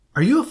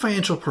Are you a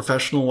financial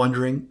professional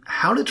wondering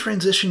how to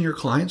transition your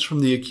clients from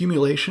the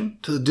accumulation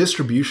to the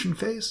distribution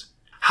phase?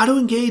 How to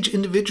engage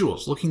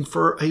individuals looking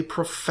for a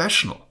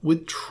professional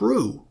with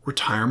true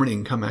retirement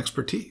income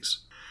expertise?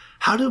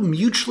 How to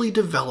mutually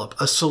develop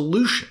a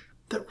solution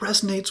that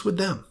resonates with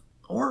them?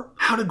 Or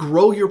how to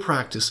grow your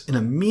practice in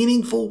a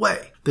meaningful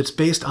way that's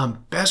based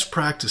on best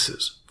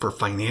practices for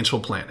financial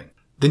planning?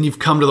 Then you've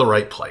come to the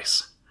right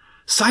place.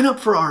 Sign up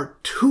for our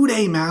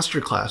 2-day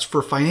masterclass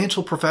for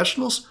financial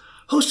professionals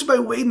hosted by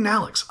Wade and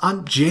Alex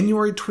on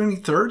January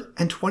 23rd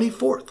and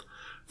 24th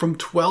from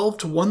 12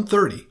 to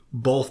 1:30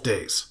 both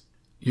days.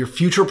 Your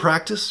future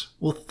practice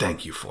will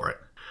thank you for it.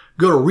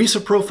 Go to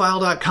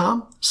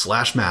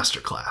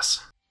risaprofile.com/masterclass.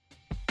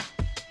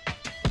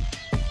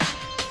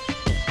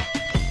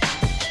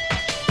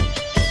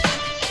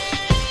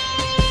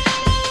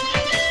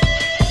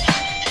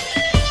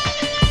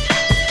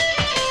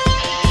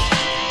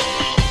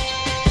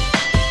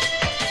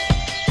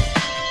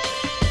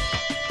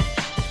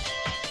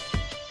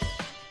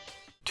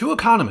 Two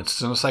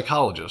economists and a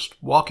psychologist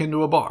walk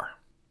into a bar.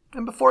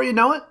 And before you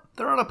know it,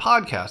 they're on a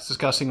podcast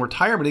discussing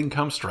retirement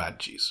income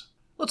strategies.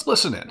 Let's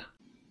listen in.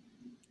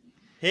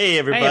 Hey,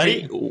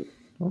 everybody. You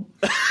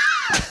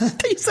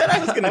said I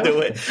was going to do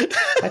it.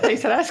 I thought you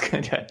said I was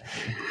going to do it.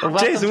 Well,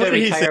 Jason, what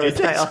did he say?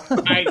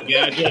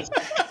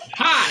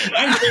 Hi,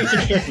 I'm Jason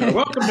Fichtner.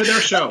 Welcome to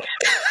their show.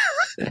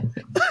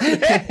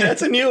 Hey,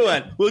 that's a new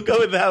one. We'll go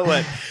with that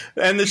one.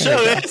 And the show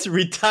is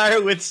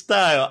Retire with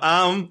Style.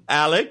 I'm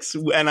Alex,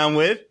 and I'm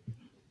with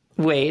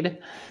Wade.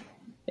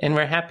 And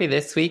we're happy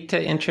this week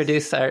to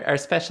introduce our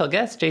special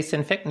guest,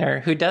 Jason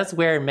Fichtner, who does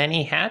wear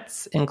many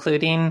hats,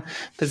 including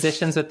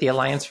positions with the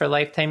Alliance for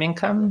Lifetime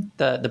Income,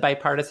 the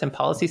Bipartisan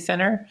Policy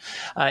Center,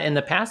 in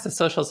the past, the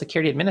Social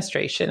Security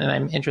Administration. And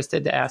I'm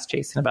interested to ask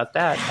Jason about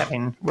that,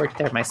 having worked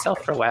there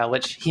myself for a while,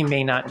 which he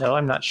may not know,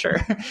 I'm not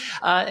sure.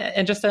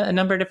 And just a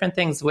number of different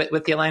things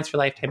with the Alliance for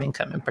Lifetime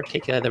Income, in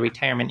particular, the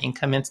Retirement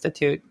Income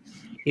Institute.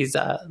 He's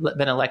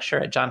been a lecturer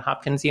at Johns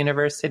Hopkins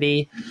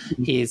University.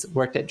 He's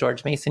worked at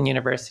George Mason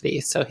University.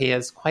 So he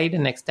has quite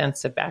an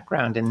extensive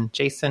background. And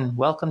Jason,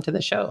 welcome to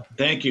the show.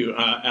 Thank you,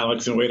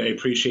 Alex and Wade. I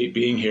appreciate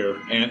being here.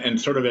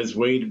 And sort of as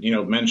Wade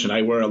mentioned,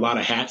 I wear a lot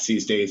of hats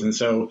these days. And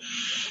so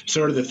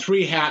sort of the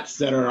three hats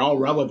that are all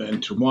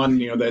relevant. One,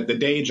 the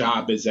day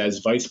job is as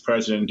vice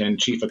president and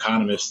chief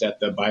economist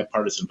at the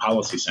Bipartisan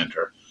Policy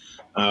Center.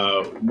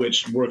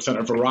 Which works on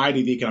a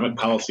variety of economic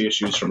policy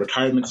issues from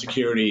retirement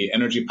security,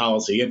 energy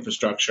policy,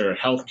 infrastructure,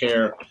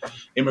 healthcare,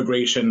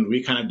 immigration.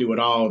 We kind of do it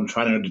all and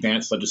try to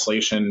advance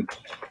legislation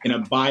in a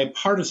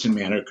bipartisan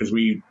manner because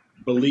we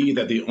believe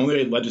that the only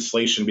way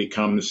legislation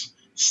becomes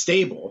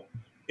stable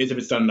is if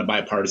it's done in a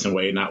bipartisan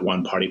way, not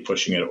one party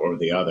pushing it or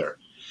the other.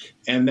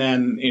 And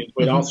then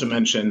Wade also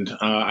mentioned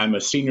I'm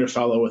a senior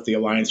fellow with the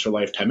Alliance for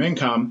Lifetime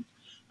Income,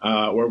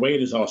 where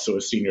Wade is also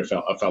a senior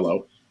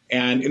fellow.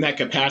 And in that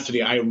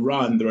capacity, I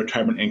run the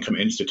Retirement Income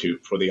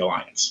Institute for the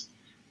Alliance.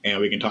 And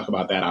we can talk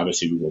about that,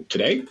 obviously, we will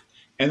today.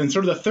 And then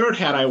sort of the third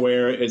hat I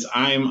wear is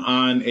I'm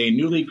on a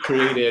newly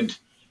created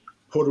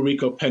Puerto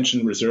Rico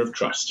Pension Reserve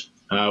Trust,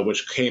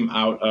 which came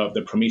out of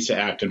the PROMESA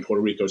Act in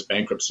Puerto Rico's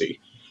bankruptcy,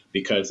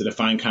 because the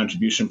defined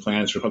contribution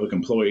plans for public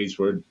employees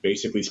were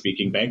basically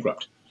speaking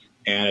bankrupt.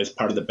 And as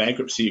part of the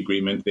bankruptcy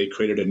agreement, they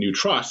created a new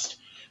trust,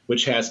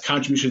 which has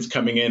contributions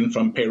coming in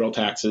from payroll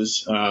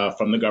taxes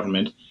from the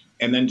government,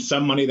 and then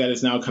some money that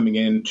is now coming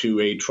into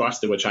a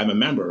trust of which I'm a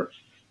member,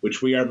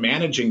 which we are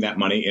managing that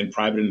money in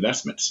private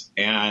investments.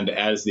 And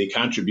as the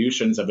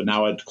contributions of a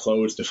now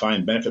closed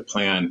defined benefit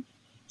plan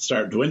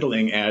start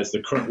dwindling as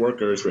the current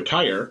workers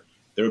retire,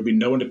 there would be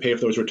no one to pay for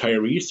those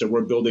retirees. So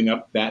we're building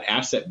up that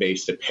asset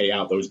base to pay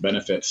out those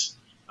benefits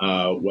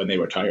when they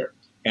retire.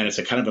 And it's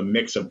a kind of a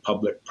mix of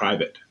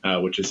public-private,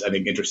 which is, I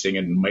think, interesting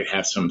and might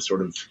have some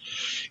sort of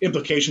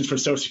implications for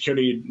Social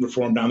Security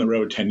reform down the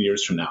road 10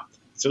 years from now.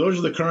 So those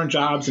are the current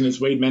jobs. And as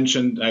Wade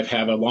mentioned, I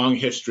have a long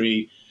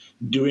history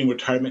doing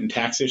retirement and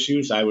tax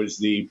issues. I was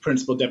the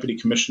principal deputy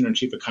commissioner and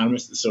chief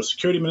economist of the Social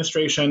Security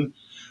Administration.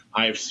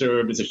 I've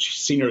served as a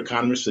senior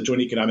economist for the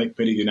Joint Economic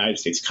Committee of the United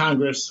States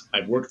Congress.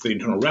 I've worked for the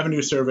Internal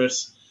Revenue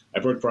Service.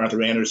 I've worked for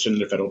Arthur Andersen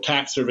and the Federal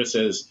Tax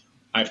Services.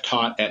 I've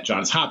taught at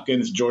Johns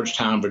Hopkins,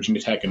 Georgetown,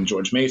 Virginia Tech, and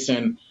George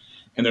Mason.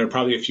 And there are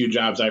probably a few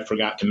jobs I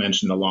forgot to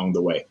mention along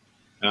the way.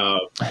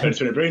 But it's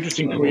been a very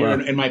interesting career,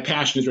 and my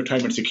passion is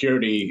retirement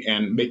security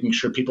and making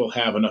sure people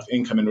have enough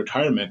income in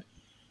retirement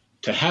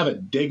to have a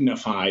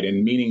dignified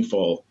and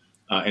meaningful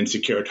and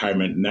secure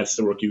retirement. And that's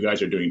the work you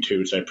guys are doing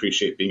too. So I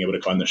appreciate being able to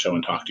come on the show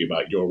and talk to you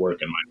about your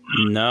work and my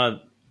work. No,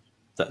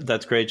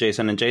 that's great,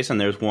 Jason. And Jason,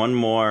 there's one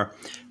more.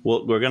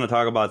 We're going to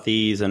talk about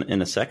these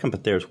in a second,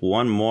 but there's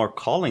one more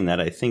calling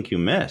that I think you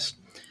missed.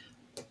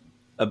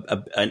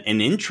 An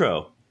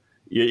intro.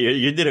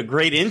 You did a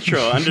great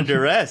intro under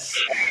duress.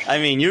 I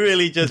mean, you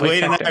really just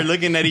Wade and I are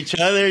looking at each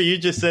other. You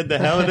just said, the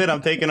hell with it,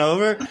 I'm taking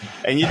over.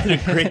 And you did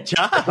a great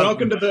job.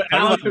 Welcome to the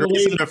Alex and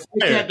Wade.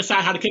 They can't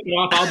decide how to kick it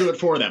off. I'll do it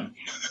for them.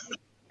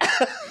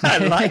 I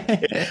like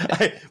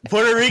it.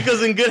 Puerto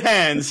Rico's in good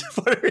hands.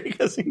 Puerto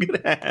Rico's in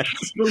good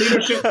hands.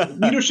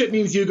 Leadership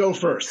means you go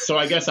first, so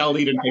I guess I'll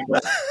lead and take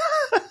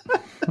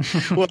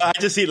first. Well, I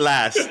just eat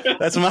last.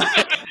 That's my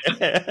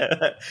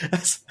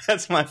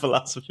that's my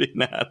philosophy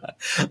now.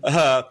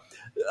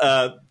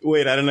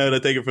 Wait, I don't know how to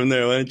take it from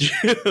there. Why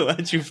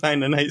don't you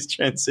find a nice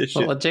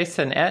transition? Well,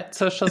 Jason, at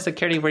Social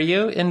Security, were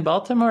you in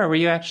Baltimore, or were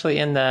you actually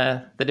in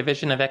the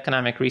Division of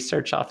Economic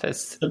Research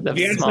office? The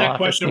answer to that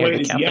question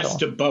is yes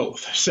to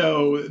both.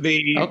 So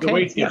the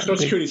way Social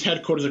Security's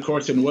headquarters, of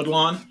course, in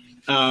Woodlawn,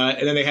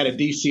 and then they had a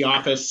DC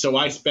office. So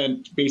I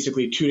spent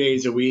basically 2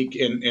 days a week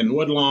in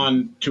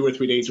Woodlawn, 2 or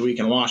 3 days a week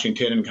in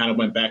Washington, and kind of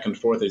went back and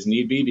forth as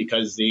need be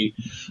because the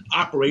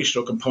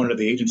operational component of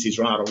the agencies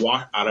run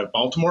out of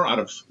Baltimore, out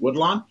of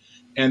Woodlawn.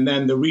 And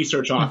then the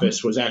research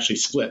office was actually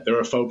split. There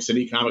were folks in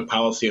economic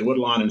policy in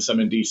Woodlawn and some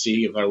in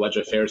DC of our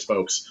Ledger Affairs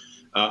folks.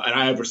 And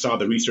I oversaw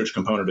the research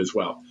component as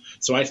well.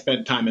 So I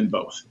spent time in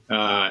both.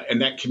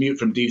 And that commute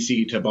from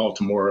DC to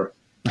Baltimore,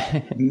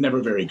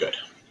 never very good.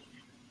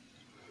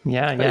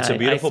 Yeah. It's a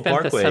beautiful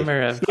parkway. The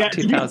summer of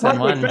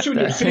 2001. Especially when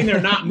you're sitting there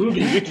not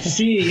moving. You get to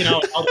see, you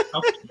get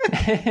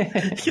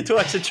to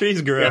watch the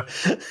trees grow.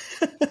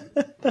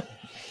 Yeah.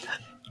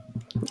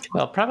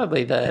 Well,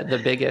 probably the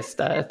biggest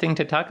thing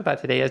to talk about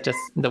today is just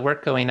the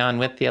work going on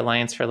with the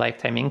Alliance for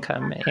Lifetime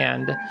Income.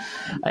 And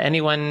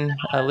anyone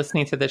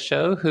listening to the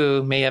show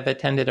who may have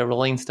attended a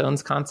Rolling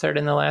Stones concert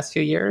in the last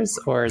few years,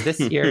 or this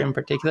year in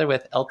particular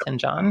with Elton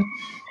John,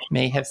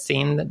 may have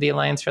seen the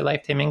Alliance for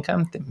Lifetime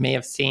Income, may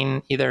have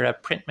seen either a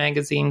print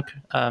magazine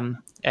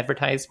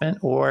advertisement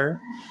or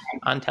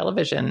on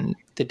television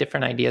the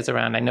different ideas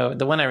around. I know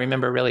the one I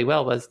remember really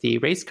well was the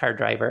race car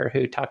driver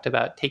who talked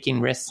about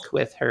taking risk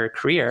with her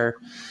career,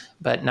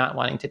 but not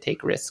wanting to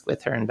take risk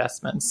with her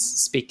investments,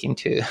 speaking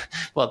to,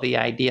 well, the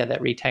idea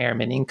that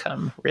retirement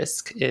income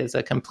risk is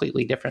a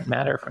completely different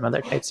matter from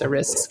other types of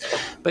risks.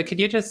 But could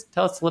you just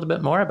tell us a little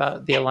bit more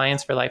about the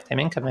Alliance for Lifetime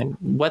Income and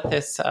what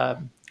this,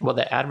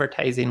 the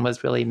advertising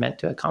was really meant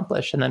to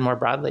accomplish, and then more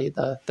broadly,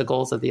 the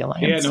goals of the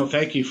Alliance? Yeah, no,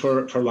 thank you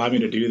for allowing me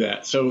to do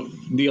that. So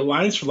the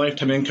Alliance for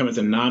Lifetime Income is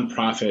a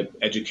nonprofit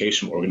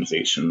educational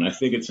organization. I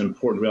think it's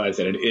important to realize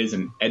that it is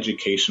an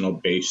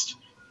educational-based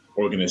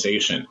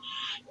organization.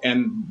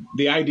 And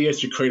the idea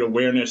is to create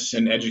awareness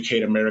and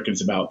educate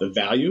Americans about the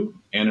value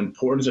and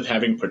importance of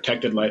having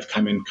protected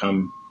lifetime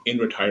income in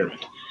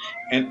retirement.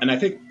 And I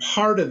think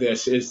part of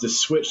this is the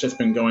switch that's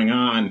been going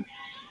on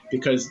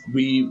because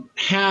we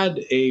had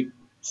a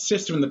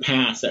system in the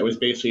past that was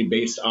basically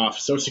based off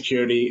Social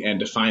Security and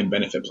defined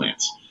benefit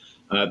plans.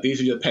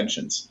 These are your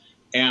pensions.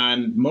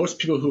 And most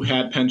people who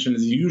had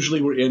pensions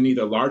usually were in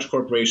either large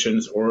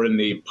corporations or in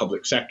the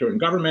public sector and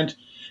government.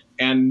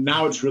 And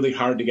now it's really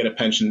hard to get a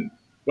pension,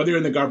 whether you're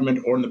in the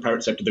government or in the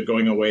private sector. They're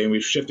going away, and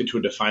we've shifted to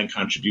a defined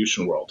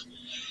contribution world.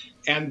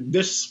 And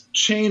this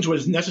change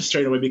was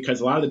necessary in a way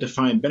because a lot of the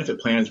defined benefit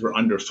plans were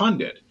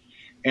underfunded,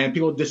 and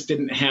people just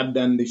didn't have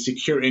then the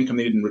secure income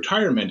they needed in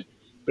retirement.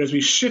 But as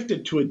we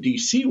shifted to a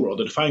DC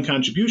world, a defined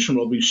contribution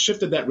world, we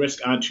shifted that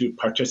risk onto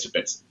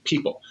participants,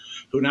 people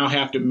who now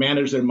have to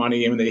manage their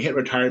money, and when they hit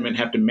retirement,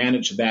 have to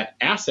manage that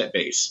asset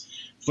base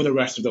for the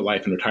rest of their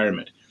life in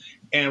retirement.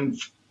 And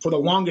for the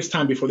longest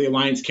time before the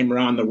Alliance came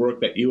around, the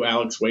work that you,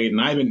 Alex, Wade,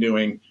 and I've been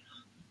doing,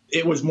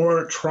 it was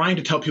more trying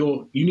to tell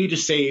people, you need to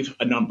save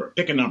a number,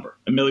 pick a number,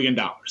 $1 million.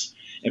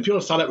 And people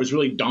saw that was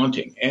really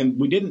daunting. And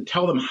we didn't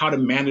tell them how to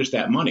manage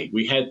that money.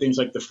 We had things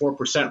like the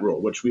 4%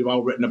 rule, which we've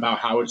all written about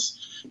how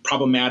it's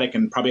problematic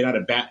and probably not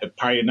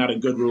a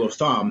good rule of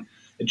thumb,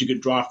 that you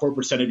could draw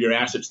 4% of your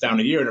assets down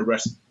a year and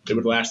it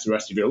would last the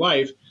rest of your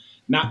life,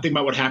 not think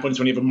about what happens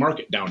when you have a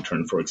market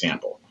downturn, for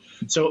example.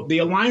 So the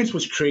Alliance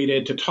was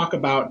created to talk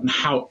about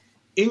how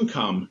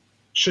income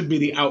should be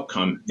the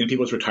outcome in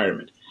people's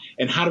retirement.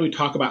 And how do we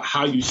talk about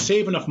how you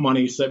save enough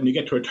money so that when you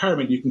get to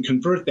retirement, you can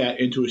convert that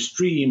into a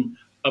stream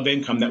of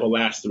income that will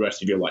last the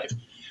rest of your life.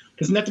 It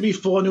doesn't have to be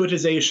full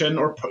annuitization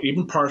or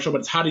even partial, but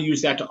it's how to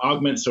use that to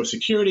augment Social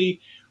Security.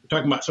 We're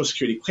talking about Social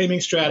Security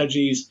claiming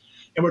strategies.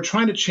 And we're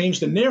trying to change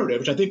the narrative,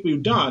 which I think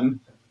we've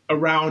done,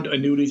 around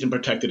annuities and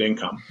protected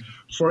income.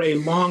 For a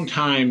long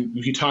time,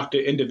 if you talk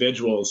to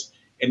individuals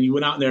and you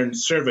went out there and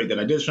surveyed them,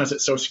 I did this when I was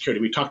at Social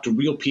Security, we talked to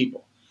real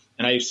people.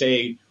 And I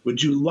say,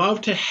 would you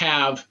love to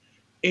have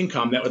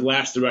income that would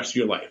last the rest of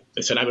your life?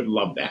 They said, I would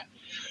love that.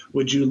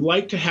 Would you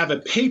like to have a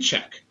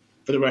paycheck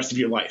for the rest of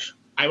your life?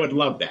 I would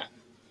love that.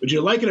 Would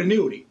you like an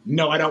annuity?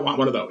 No, I don't want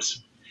one of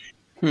those.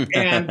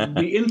 And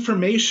the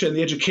information,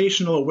 the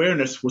educational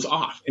awareness was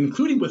off,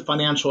 including with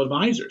financial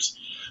advisors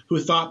who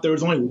thought there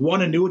was only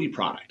one annuity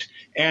product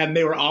and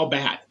they were all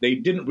bad. They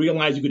didn't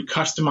realize you could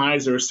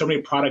customize. There were so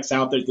many products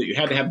out there that you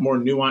had to have more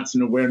nuance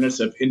and awareness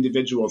of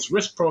individuals'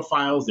 risk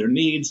profiles, their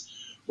needs,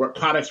 what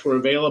products were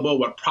available,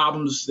 what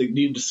problems they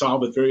needed to solve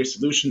with various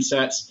solution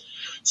sets.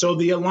 So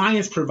the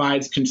Alliance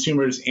provides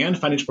consumers and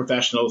financial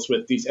professionals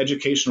with these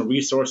educational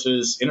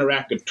resources,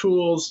 interactive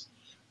tools.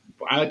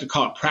 I like to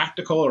call it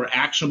practical or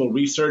actionable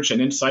research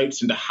and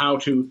insights into how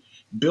to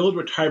build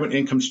retirement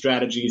income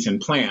strategies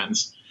and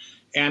plans.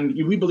 And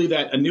we believe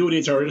that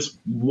annuities are just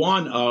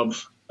one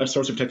of a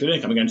source of protected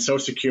income. Again,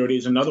 Social Security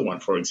is another one,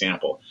 for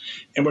example.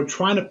 And we're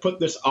trying to put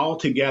this all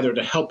together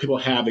to help people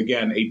have,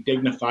 again, a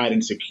dignified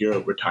and secure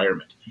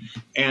retirement.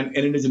 And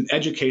it is an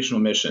educational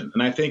mission.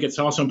 And I think it's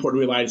also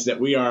important to realize that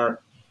we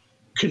are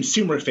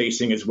consumer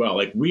facing as well.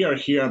 Like, we are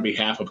here on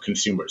behalf of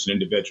consumers and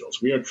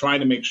individuals. We are trying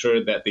to make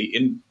sure that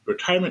the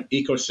retirement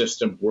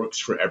ecosystem works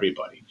for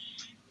everybody.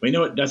 We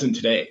know it doesn't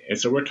today. And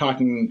so we're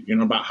talking,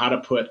 about how to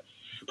put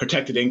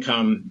protected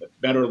income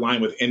better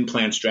aligned with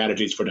in-plan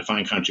strategies for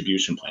defined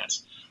contribution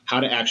plans, how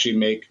to actually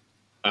make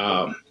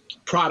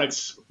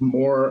products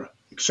more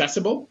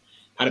accessible,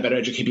 how to better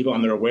educate people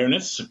on their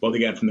awareness, both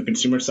again from the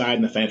consumer side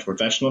and the financial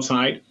professional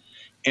side,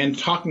 and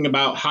talking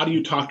about how do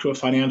you talk to a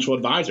financial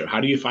advisor?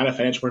 How do you find a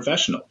financial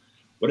professional?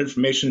 What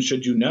information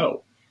should you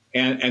know?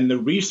 And the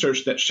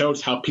research that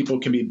shows how people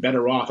can be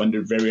better off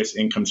under various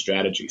income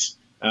strategies.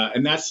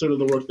 And that's sort of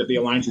the work that the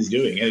Alliance is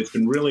doing. And it's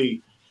been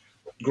really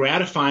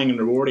gratifying and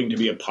rewarding to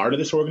be a part of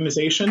this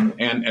organization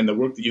and the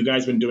work that you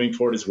guys have been doing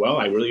for it as well.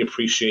 I really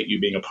appreciate you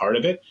being a part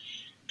of it,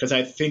 because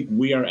I think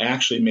we are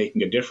actually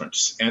making a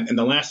difference. And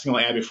the last thing I'll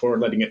add before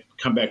letting it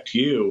come back to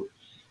you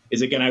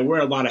is, again, I wear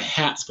a lot of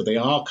hats, but they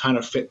all kind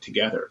of fit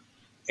together.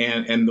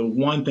 And the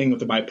one thing with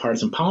the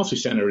Bipartisan Policy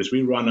Center is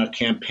we run a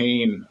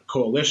campaign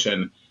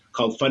coalition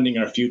called Funding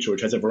Our Future,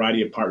 which has a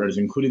variety of partners,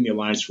 including the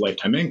Alliance for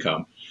Lifetime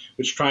Income,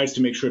 which tries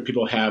to make sure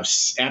people have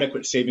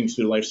adequate savings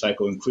through the life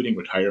cycle, including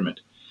retirement.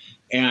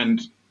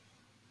 And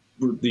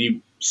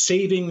the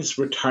savings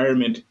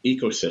retirement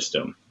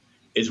ecosystem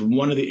is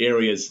one of the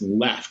areas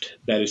left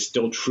that is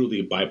still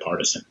truly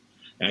bipartisan.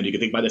 And you can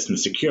think about this in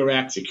the Secure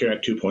Act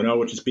 2.0,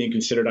 which is being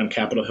considered on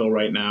Capitol Hill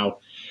right now.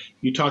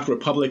 You talk to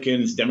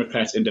Republicans,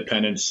 Democrats,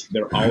 Independents,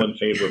 they're all in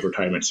favor of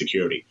retirement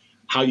security.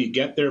 How you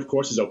get there, of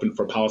course, is open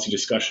for policy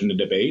discussion and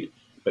debate,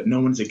 but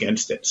no one's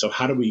against it. So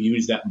how do we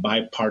use that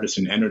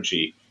bipartisan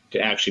energy to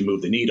actually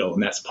move the needle?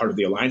 And that's part of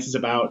the Alliance is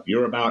about,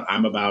 you're about,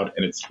 I'm about,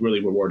 and it's really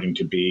rewarding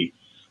to be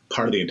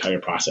part of the entire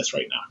process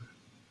right now.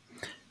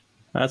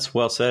 That's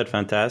well said.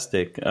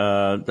 Fantastic. Just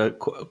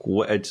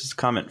a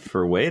comment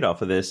for Wade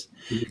off of this,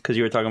 because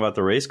you were talking about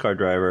the race car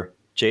driver.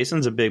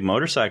 Jason's a big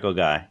motorcycle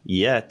guy,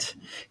 yet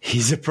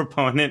he's a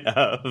proponent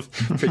of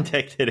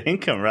protected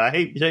income,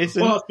 right,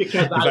 Jason? Well, it's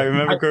because if I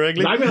remember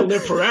correctly. I'm going to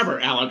live forever,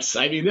 Alex.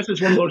 I mean, this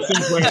is one of those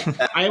things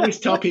where I always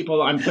tell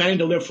people I'm planning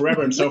to live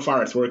forever, and so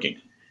far it's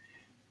working.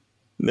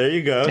 There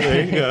you go.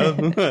 There you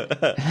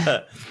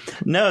go.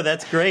 No,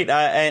 that's great.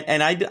 I'm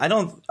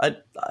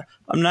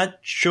not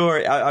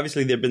sure.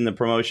 Obviously, there've been the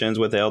promotions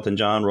with Elton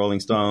John, Rolling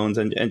Stones,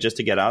 and just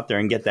to get out there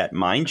and get that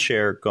mind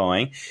share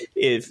going.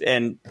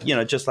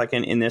 Just like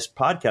in this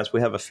podcast, we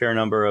have a fair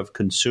number of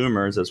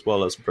consumers as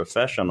well as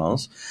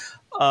professionals.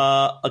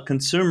 A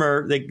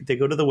consumer, they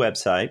go to the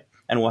website,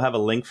 and we'll have a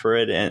link for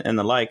it and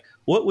the like.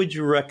 What would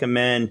you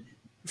recommend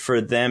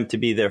for them to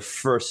be their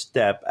first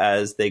step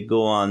as they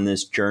go on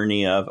this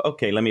journey of,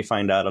 okay, let me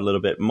find out a little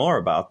bit more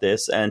about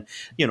this, and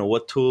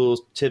what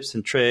tools, tips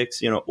and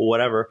tricks,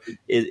 whatever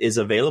is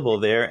available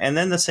there? And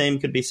then the same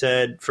could be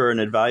said for an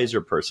advisor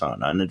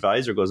persona. An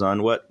advisor goes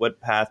on, what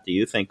path do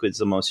you think is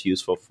the most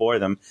useful for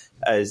them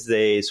as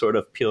they sort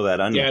of peel that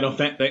onion? Yeah, no,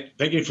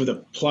 thank you for the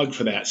plug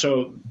for that.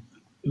 So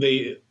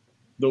the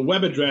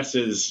web address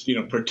is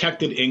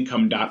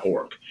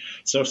protectedincome.org.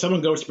 So if someone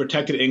goes to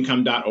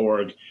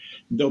protectedincome.org,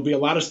 there'll be a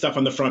lot of stuff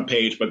on the front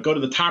page, but go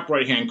to the top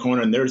right-hand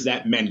corner and there's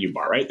that menu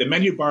bar, right? The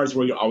menu bar is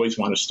where you always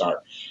want to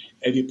start.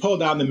 If you pull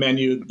down the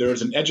menu,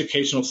 there's an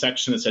educational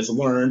section that says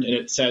Learned, and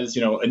it says,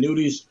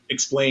 Annuities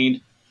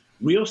Explained,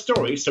 real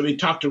stories. So we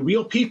talk to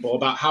real people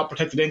about how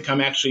protected income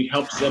actually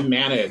helps them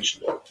manage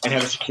and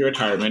have a secure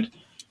retirement.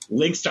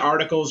 Links to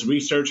articles,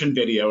 research, and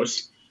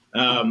videos.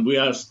 We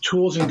have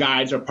tools and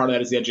guides are part of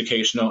that is the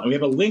educational. And we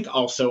have a link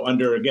also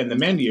under, again, the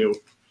menu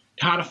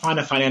to how to find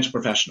a financial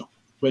professional,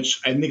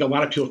 which I think a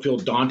lot of people feel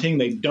daunting.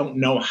 They don't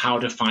know how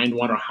to find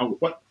one or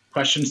what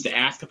questions to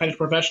ask a financial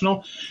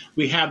professional.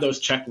 We have those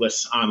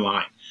checklists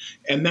online.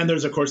 And then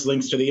there's, of course,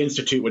 links to the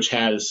Institute, which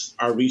has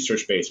our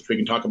research base, which we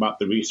can talk about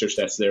the research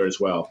that's there as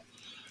well.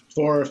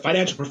 For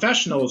financial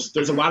professionals,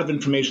 there's a lot of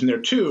information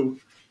there, too,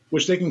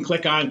 which they can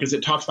click on because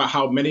it talks about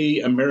how many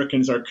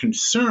Americans are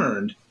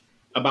concerned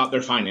about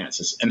their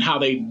finances and how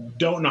they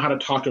don't know how to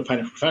talk to a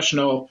financial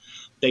professional.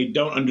 They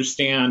don't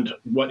understand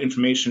what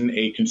information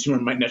a consumer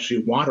might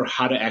necessarily want or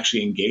how to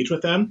actually engage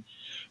with them.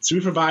 So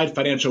we provide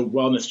financial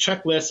wellness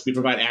checklists. We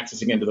provide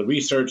access, again, to the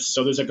research.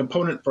 So there's a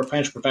component for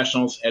financial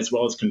professionals as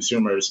well as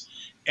consumers.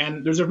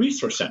 And there's a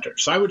resource center.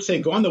 So I would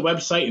say go on the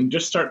website and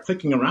just start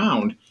clicking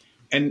around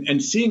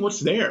and seeing what's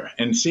there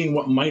and seeing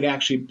what might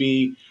actually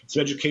be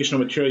some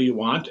educational material you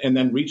want, and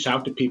then reach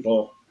out to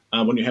people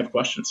when you have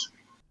questions.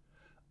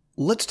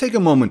 Let's take a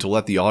moment to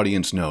let the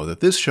audience know that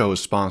this show is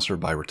sponsored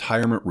by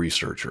Retirement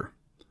Researcher.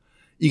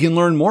 You can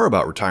learn more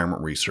about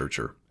Retirement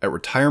Researcher at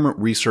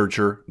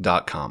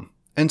retirementresearcher.com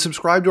and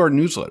subscribe to our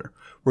newsletter,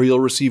 where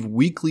you'll receive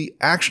weekly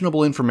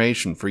actionable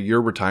information for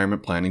your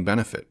retirement planning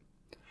benefit.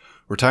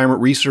 Retirement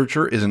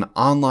Researcher is an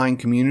online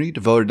community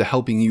devoted to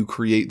helping you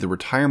create the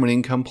retirement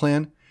income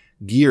plan,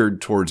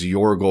 geared towards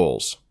your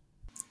goals.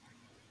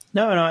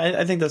 No,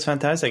 I think that's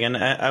fantastic. And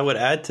I would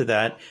add to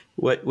that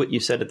what you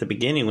said at the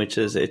beginning, which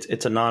is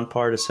it's a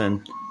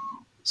nonpartisan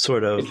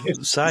sort of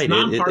site.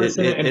 It's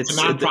nonpartisan and it's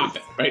a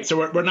nonprofit, right? So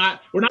we're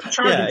not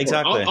charging for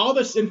exactly. it. All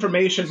this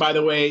information, by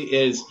the way,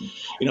 is,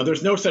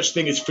 there's no such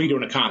thing as free to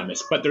an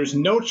economist, but there's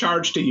no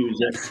charge to use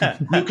it.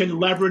 You can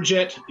leverage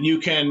it. You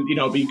can,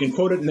 you can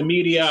quote it in the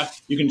media.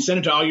 You can send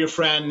it to all your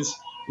friends.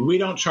 We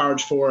don't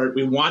charge for it.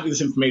 We want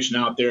this information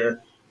out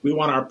there. We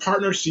want our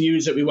partners to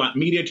use it. We want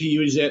media to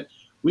use it.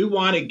 We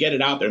want to get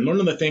it out there. And one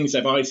of the things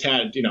I've always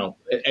had,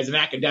 as an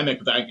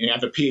academic, I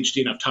have a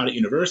PhD and I've taught at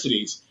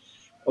universities,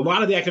 a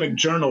lot of the academic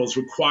journals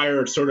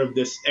require sort of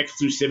this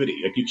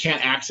exclusivity. Like, you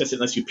can't access it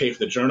unless you pay for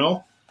the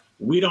journal.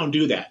 We don't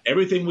do that.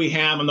 Everything we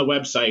have on the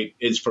website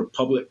is for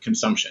public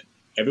consumption.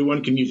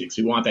 Everyone can use it,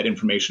 so we want that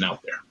information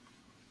out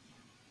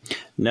there.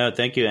 No,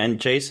 thank you. And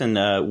Jason,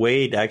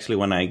 Wade, actually,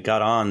 when I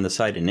got on the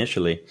site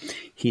initially,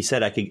 he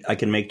said I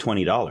can make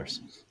 $20.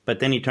 But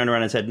then he turned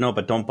around and said, no,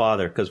 but don't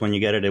bother, because when you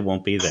get it, it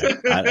won't be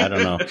there. I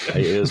don't know.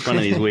 It was one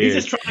of these weird.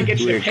 He's just trying to get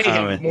you to pay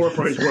him more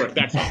for his work.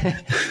 That's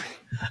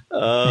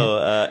all.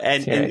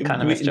 And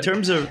in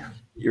terms of,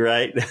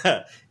 right,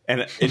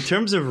 and in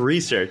terms of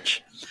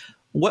research,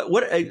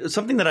 what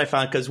something that I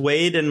found, because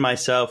Wade and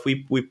myself,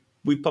 we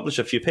published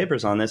a few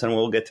papers on this, and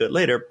we'll get to it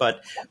later.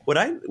 But what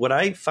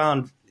I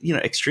found,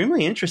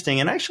 extremely interesting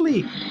and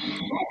actually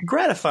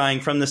gratifying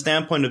from the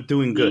standpoint of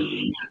doing good,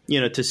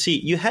 to see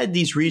you had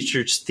these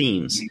research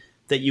themes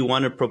that you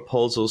wanted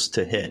proposals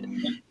to hit.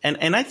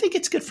 And I think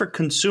it's good for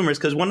consumers,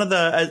 because one of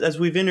as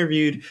we've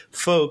interviewed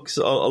folks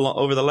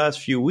over the last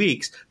few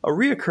weeks, a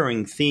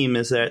reoccurring theme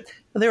is that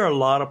there are a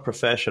lot of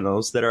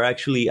professionals that are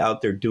actually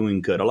out there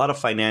doing good, a lot of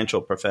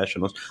financial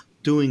professionals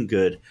doing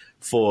good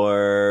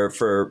for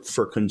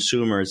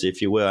consumers,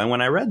 if you will. And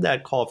when I read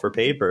that call for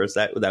papers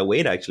that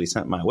Wade actually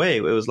sent my way,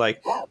 it was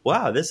like,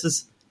 wow, this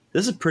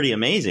is pretty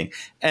amazing.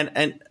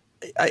 And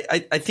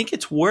I think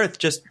it's worth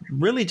just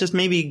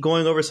maybe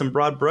going over some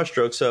broad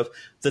brushstrokes of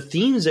the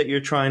themes that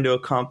you're trying to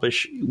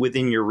accomplish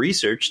within your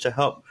research to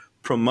help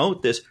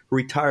promote this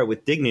retire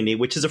with dignity,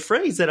 which is a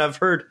phrase that I've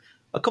heard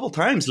a couple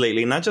times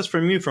lately, not just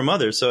from you, from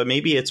others. So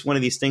maybe it's one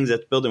of these things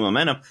that's building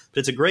momentum, but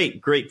it's a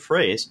great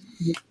phrase.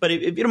 But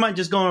if you don't mind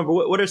just going over,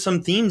 what are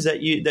some themes that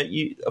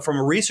you from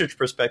a research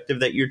perspective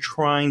that you're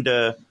trying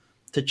to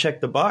check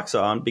the box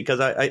on? Because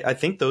I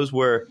think those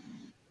were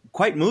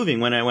quite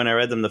moving when I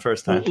read them the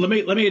first time. Well,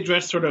 let me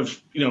address sort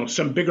of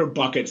some bigger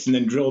buckets and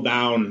then drill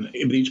down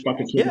into each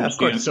bucket. Yeah, of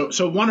course.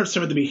 So one are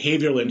some of the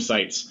behavioral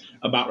insights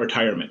about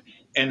retirement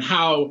and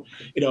how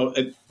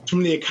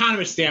from the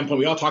economist standpoint,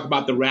 we all talk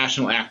about the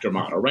rational actor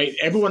model, right?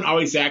 Everyone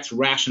always acts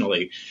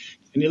rationally.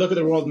 And you look at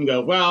the world and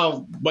go,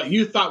 well, what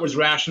you thought was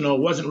rational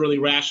wasn't really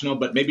rational,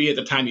 but maybe at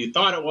the time you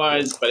thought it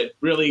was, but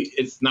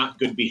it's not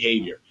good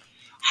behavior.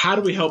 How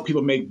do we help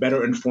people make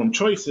better informed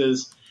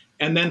choices?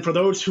 And then for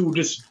those who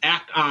just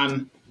act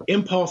on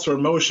impulse or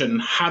emotion,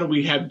 how do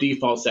we have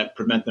defaults that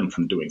prevent them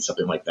from doing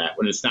something like that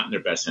when it's not in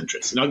their best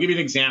interest? And I'll give you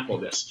an example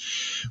of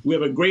this. We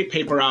have a great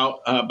paper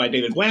out by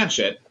David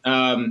Blanchett,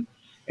 and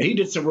he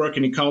did some work,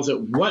 and he calls it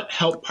 "What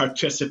Helped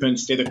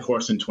Participants Stay the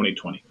Course in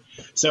 2020."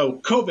 So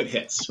COVID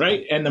hits,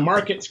 right? And the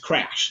markets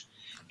crash.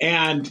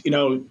 And,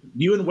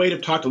 you and Wade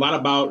have talked a lot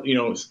about,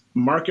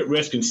 market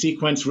risk and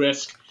sequence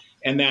risk,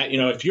 and that,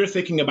 if you're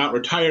thinking about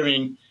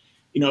retiring,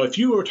 if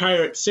you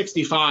retire at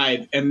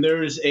 65 and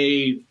there's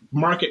a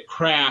market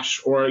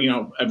crash or,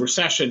 a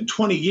recession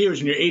 20 years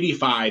and you're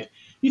 85,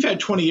 you've had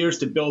 20 years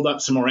to build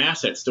up some more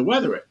assets to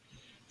weather it.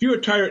 If you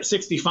retire at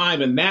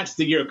 65 and that's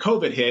the year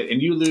COVID hit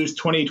and you lose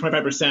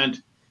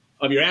 20-25%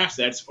 of your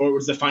assets, or it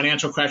was the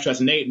financial crash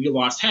 2008 and you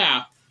lost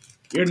half,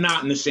 you're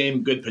not in the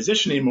same good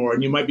position anymore.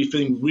 And you might be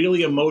feeling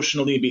really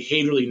emotionally,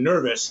 behaviorally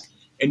nervous,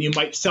 and you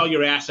might sell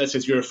your assets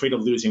as you're afraid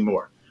of losing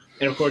more.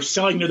 And of course,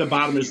 selling near the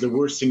bottom is the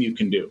worst thing you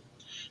can do.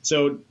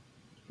 So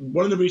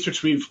one of the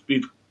research we've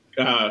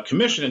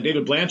commissioned, and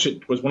David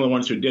Blanchett was one of the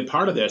ones who did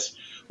part of this,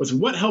 was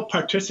what helped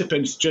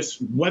participants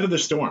just weather the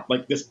storm,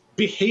 like this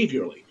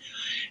behaviorally.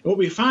 And what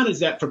we found is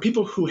that for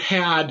people who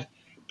had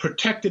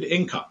protected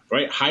income,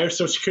 right, higher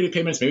Social Security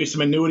payments, maybe some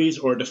annuities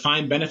or a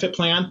defined benefit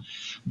plan,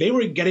 they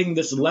were getting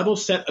this level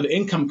set of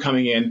income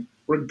coming in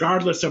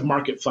regardless of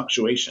market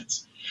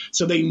fluctuations.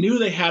 So they knew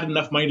they had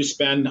enough money to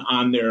spend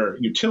on their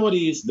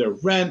utilities, their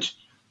rent,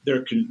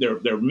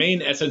 their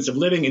main essence of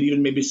living, and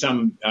even maybe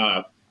some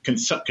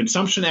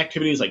consumption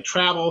activities like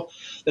travel,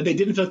 that they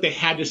didn't feel like they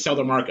had to sell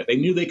the market. They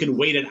knew they could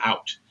wait it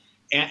out.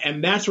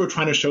 And that's what we're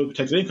trying to show with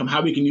protected income,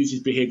 how we can use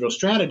these behavioral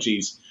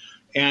strategies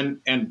and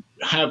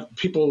have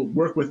people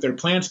work with their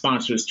plan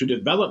sponsors to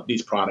develop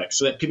these products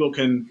so that people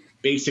can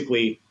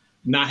basically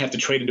not have to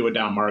trade into a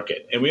down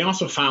market. And we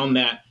also found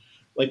that,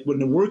 like, when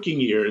the working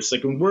years,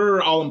 like when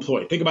we're all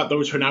employed, think about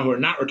those who are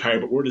not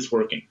retired, but we're just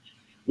working.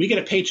 We get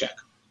a paycheck.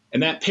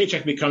 And that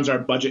paycheck becomes our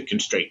budget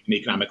constraint in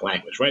economic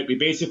language, right? We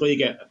basically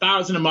get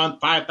 $1,000 a month,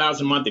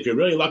 $5,000 a month. If you're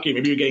really lucky,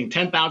 maybe you're getting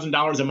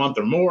 $10,000 a month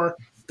or more.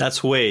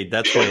 That's Wade.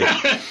 That's Wade.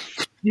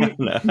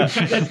 That's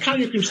kind of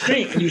your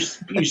constraint. And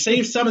you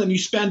save some and then you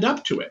spend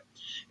up to it.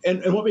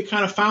 And what we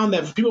kind of found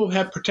that for people who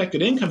have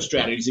protected income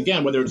strategies,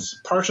 again, whether it's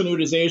partial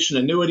annuitization,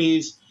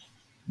 annuities,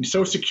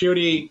 Social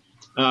Security,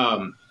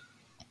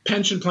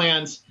 pension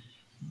plans,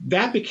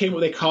 that became what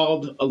they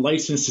called a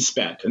license to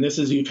spend. And this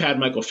is, you've had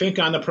Michael Fink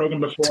on the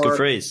program before. It's a good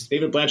phrase.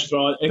 David Blanchard as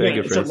well. Again,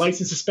 it's a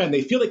license to spend.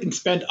 They feel they can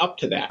spend up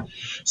to that.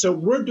 So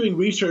we're doing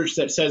research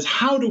that says,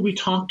 how do we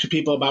talk to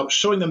people about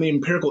showing them the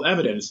empirical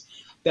evidence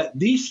that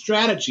these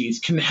strategies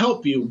can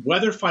help you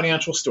weather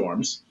financial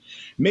storms,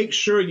 make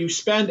sure you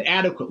spend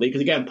adequately,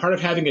 because again, part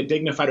of having a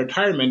dignified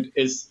retirement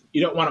is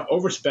you don't want to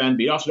overspend, but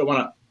you also don't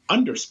want to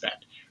underspend,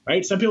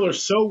 right? Some people are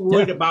so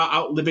worried about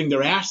outliving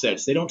their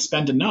assets, they don't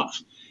spend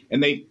enough,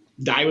 and they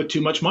die with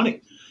too much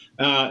money.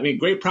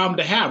 Great problem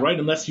to have, right?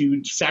 Unless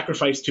you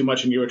sacrifice too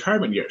much in your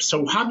retirement years.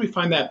 So how do we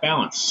find that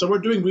balance? So we're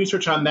doing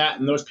research on that,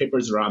 and those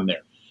papers are on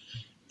there.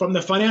 From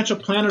the financial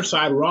planner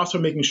side, we're also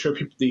making sure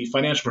the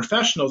financial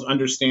professionals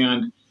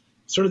understand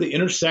sort of the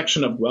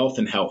intersection of wealth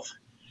and health.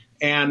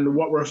 And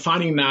what we're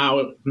finding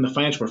now from the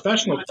financial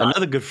professional side,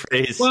 another good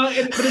phrase. Well,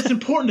 but it's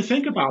important to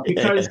think about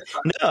because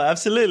no,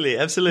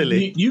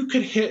 absolutely. You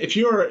could hit, if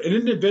you're an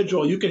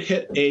individual, you could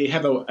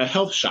have a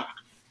health shock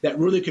that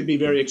really could be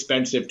very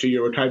expensive to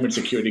your retirement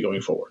security going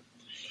forward.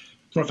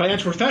 From a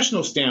financial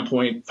professional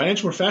standpoint,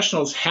 financial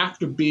professionals have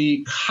to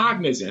be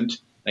cognizant,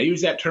 I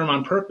use that term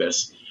on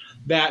purpose,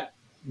 that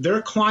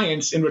their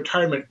clients in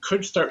retirement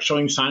could start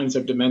showing signs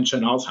of dementia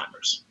and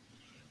Alzheimer's.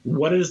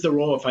 What is the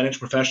role of a financial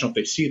professional if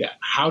they see that?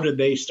 How do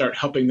they start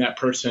helping that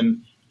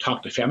person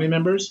talk to family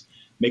members,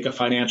 make a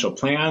financial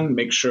plan,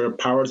 make sure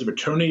powers of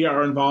attorney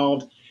are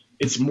involved?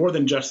 It's more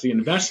than just the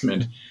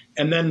investment.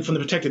 And then from the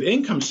protected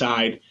income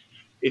side,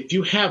 if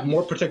you have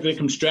more protected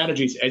income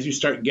strategies as you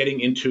start getting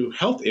into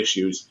health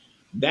issues,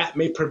 that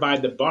may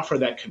provide the buffer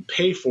that can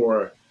pay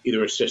for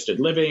either assisted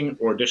living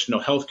or additional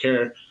health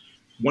care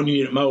when you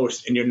need it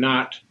most, and you're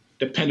not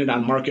dependent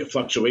on market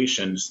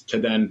fluctuations to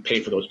then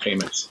pay for those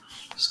payments.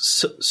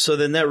 So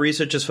then that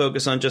research is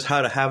focused on just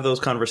how to have those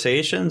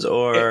conversations,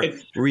 or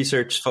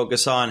research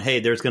focus on, hey,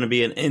 there's going to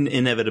be an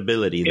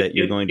inevitability that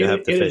you're going to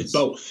have to face? It is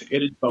both.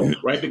 It is both,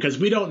 right? Because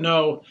we don't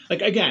know.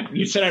 Like, again,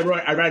 you said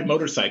I ride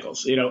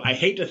motorcycles. I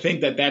hate to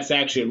think that that's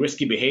actually a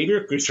risky behavior,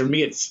 because for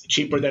me, it's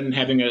cheaper than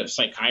having a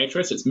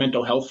psychiatrist. It's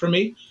mental health for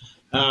me.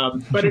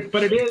 But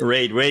it is.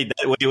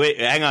 Wait,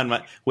 hang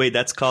on. Wait,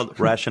 that's called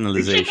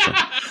rationalization.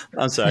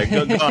 I'm sorry.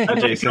 Go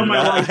on, Jason.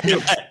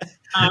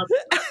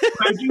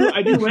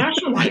 I do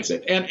rationalize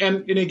it,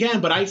 and again,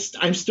 but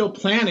I'm still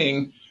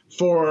planning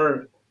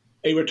for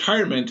a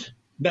retirement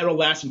that will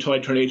last until I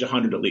turn age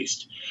 100 at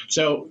least.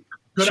 So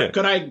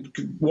could I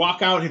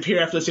walk out of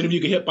here after this interview,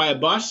 get hit by a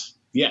bus?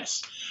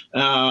 Yes, but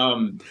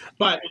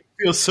I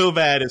feel so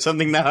bad if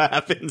something now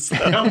happens.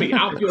 Tell me,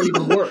 I'll feel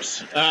even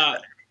worse.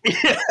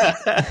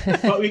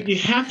 But you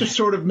have to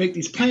sort of make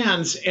these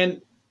plans,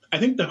 and I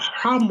think the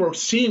problem we're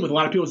seeing with a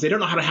lot of people is they don't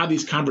know how to have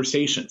these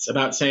conversations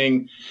about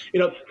saying,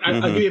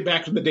 I'll give you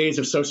back to the days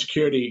of Social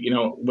Security,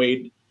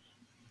 Wade.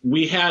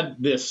 We had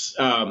this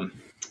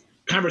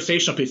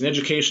conversational piece, an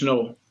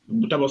educational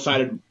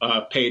double-sided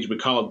page we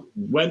called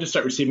When to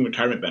Start Receiving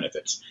Retirement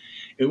Benefits.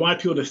 We wanted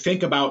people to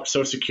think about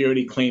Social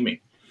Security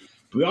claiming.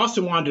 But we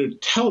also wanted to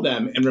tell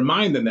them and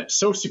remind them that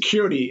Social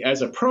Security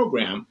as a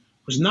program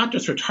was not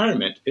just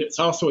retirement, it's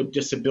also a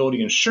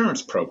disability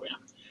insurance program.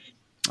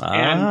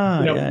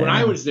 And when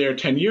I was there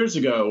 10 years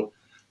ago,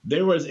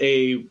 there was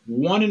a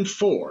 1 in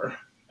 5,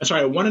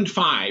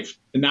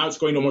 and now it's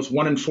going to almost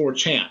 1 in 4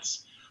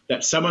 chance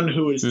that someone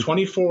who is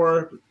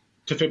 24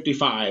 to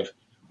 55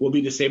 will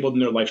be disabled in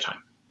their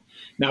lifetime.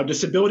 Now,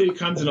 disability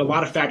comes in a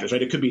lot of factors,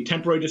 right? It could be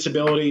temporary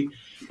disability,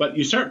 but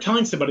you start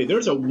telling somebody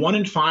there's a 1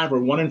 in 5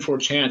 or 1 in 4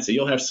 chance that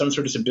you'll have some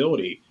sort of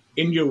disability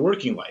in your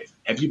working life.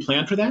 Have you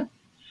planned for that?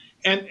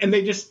 And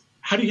they just,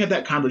 how do you have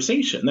that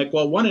conversation? Like,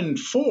 well, 1 in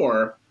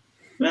 4,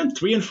 then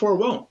 3 and 4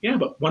 won't. Yeah,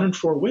 but 1 in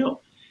 4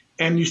 will.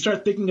 And you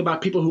start thinking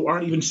about people who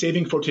aren't even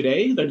saving for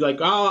today. They're like,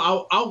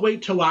 oh, I'll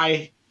wait till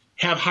I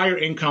have higher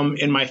income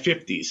in my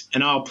 50s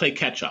and I'll play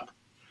catch up.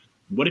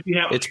 What if you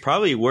have? It's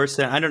probably worse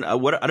than I don't know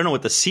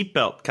what the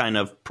seatbelt kind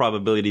of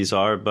probabilities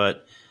are,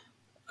 but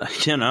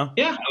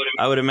yeah,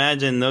 I would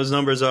imagine those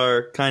numbers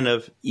are kind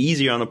of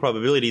easier on the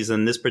probabilities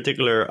than this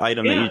particular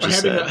item that you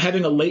just said.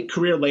 Having a late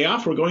career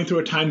layoff. We're going through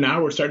a time now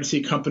where we're starting to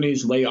see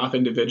companies lay off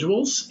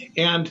individuals,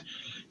 and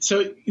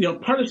so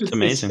part of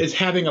this is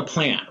having a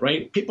plan,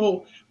 right?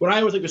 People, what I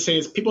always like to say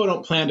is people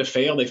don't plan to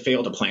fail; they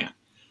fail to plan.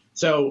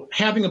 So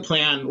having a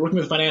plan, working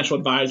with a financial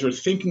advisor,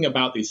 thinking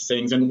about these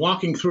things, and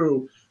walking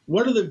through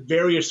what are the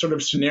various sort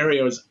of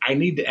scenarios I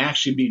need to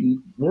actually be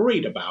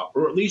worried about,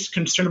 or at least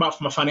concerned about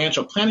from a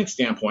financial planning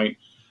standpoint,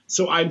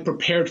 so I'm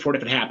prepared for it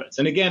if it happens.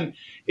 And again,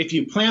 if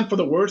you plan for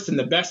the worst and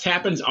the best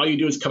happens, all you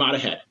do is come out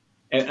ahead.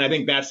 And I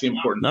think that's the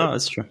important thing. No,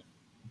 that's true.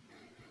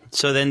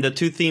 So then the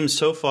two themes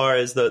so far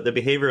is the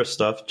behavioral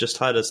stuff, just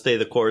how to stay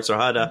the course or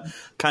how to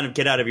kind of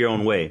get out of your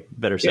own way,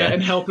 better said. Yeah,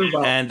 and health as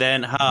well. And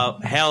then how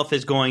health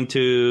is going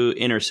to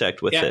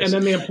intersect with this. And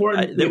then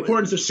the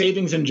importance of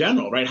savings in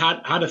general, right?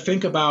 How to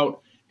think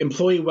about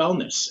employee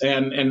wellness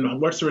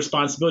and what's the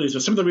responsibilities. So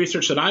some of the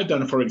research that I've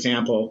done, for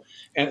example,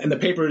 and the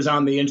paper is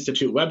on the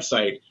Institute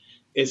website,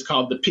 is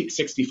called the Peak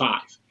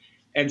 65.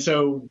 And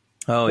so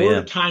we're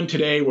at a time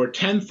today where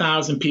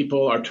 10,000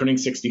 people are turning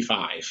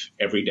 65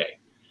 every day.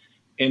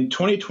 In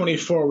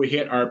 2024, we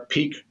hit our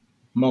peak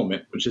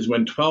moment, which is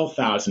when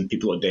 12,000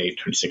 people a day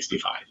turn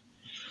 65.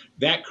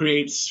 That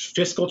creates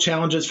fiscal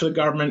challenges for the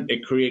government.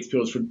 It creates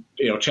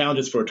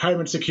challenges for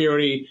retirement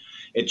security.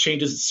 It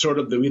changes sort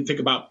of we think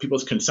about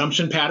people's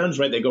consumption patterns,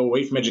 right? They go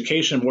away from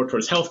education more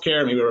towards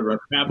healthcare, maybe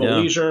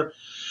travel, leisure.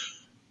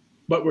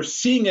 But we're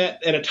seeing it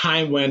at a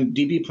time when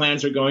DB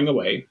plans are going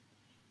away.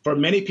 For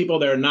many people,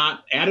 they're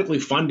not adequately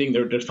funding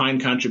their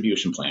defined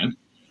contribution plan.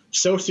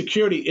 Social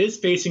Security is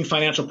facing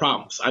financial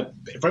problems.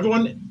 For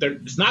everyone,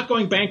 it's not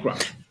going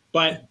bankrupt.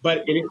 But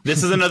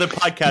this is another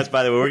podcast,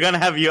 by the way. We're going to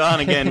have you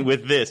on again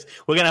with this.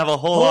 We're going to have a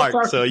whole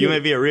arc, so you may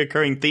be a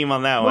recurring theme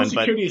on that one.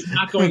 Social Security is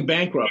not going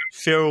bankrupt.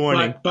 Fair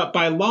warning. But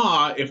by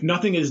law, if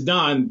nothing is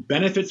done,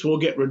 benefits will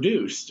get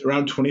reduced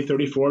around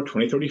 2034,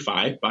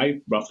 2035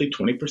 by roughly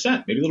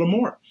 20%, maybe a little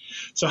more.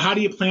 So how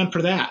do you plan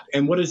for that?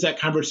 And what does that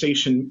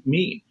conversation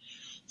mean?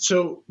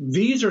 So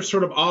these are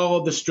sort of all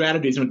of the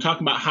strategies. I'm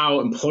talking about how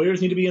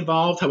employers need to be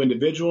involved, how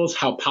individuals,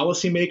 how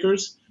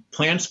policymakers,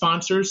 plan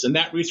sponsors, and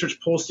that research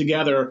pulls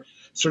together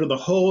sort of the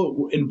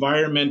whole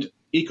environment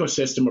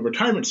ecosystem of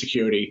retirement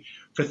security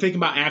for thinking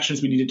about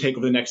actions we need to take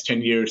over the next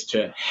 10 years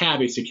to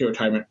have a secure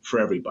retirement for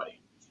everybody.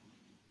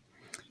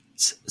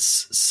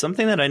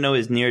 Something that I know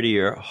is near to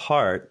your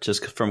heart,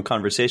 just from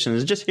conversations,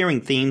 and just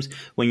hearing themes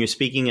when you're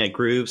speaking at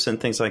groups and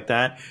things like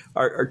that,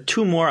 are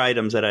two more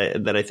items that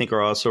I think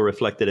are also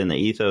reflected in the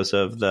ethos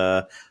of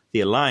the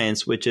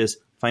Alliance, which is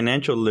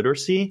financial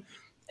literacy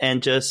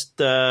and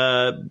just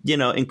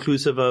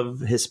inclusive of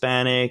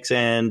Hispanics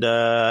and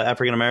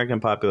African American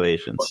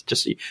populations.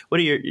 Just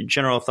what are your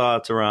general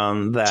thoughts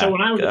around that? So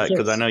when I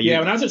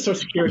was at Social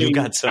Security,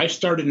 I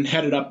started and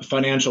headed up the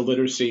financial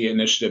literacy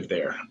initiative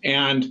there,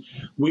 and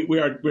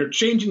we're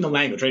changing the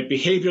language, right?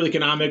 Behavioral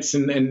economics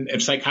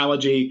and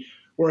psychology.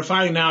 We're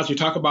finding now as we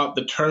talk about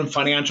the term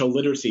financial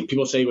literacy,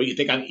 people say, "Well, you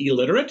think I'm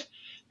illiterate?"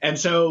 And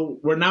so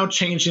we're now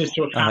changing it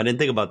to I didn't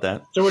think about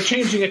that. So we're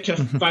changing it to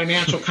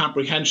financial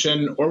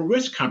comprehension or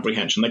risk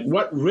comprehension. Like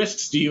what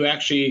risks are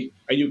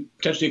you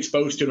potentially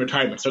exposed to in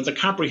retirement? So it's a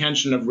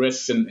comprehension of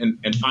risks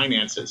and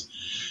finances.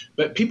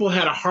 But people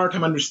had a hard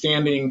time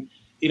understanding,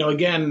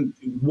 again,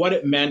 what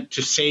it meant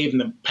to save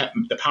and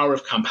the power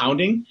of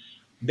compounding.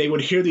 They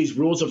would hear these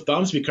rules of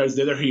thumbs because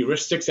they're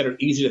heuristics that are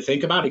easy to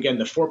think about. Again,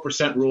 the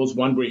 4% rule is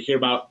one we hear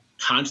about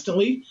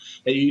constantly,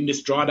 that you can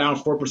just draw down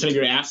 4% of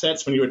your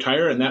assets when you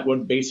retire, and that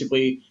would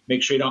basically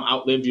make sure you don't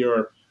outlive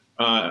your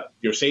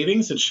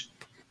savings, which,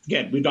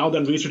 again, we've all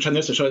done research on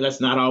this to show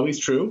that's not always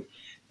true.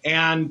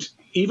 And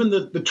even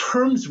the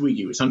terms we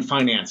use on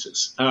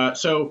finances.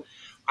 So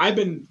I've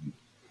been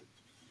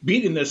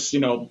beating this,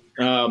 tilting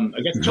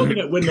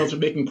at windmills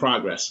and making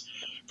progress.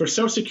 For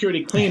Social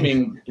Security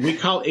claiming, we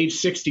call age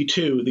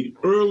 62 the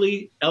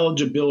early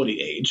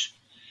eligibility age.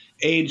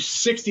 Age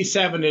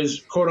 67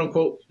 is quote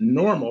unquote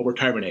normal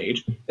retirement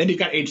age. Then you've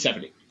got age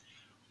 70.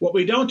 What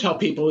we don't tell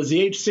people is the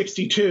age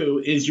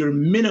 62 is your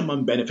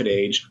minimum benefit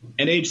age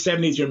and age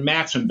 70 is your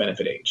maximum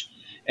benefit age.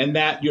 And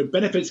that your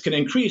benefits can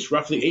increase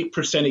roughly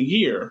 8% a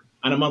year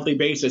on a monthly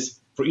basis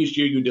for each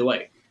year you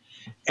delay.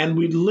 And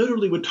we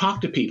literally would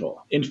talk to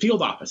people in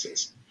field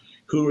offices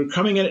who were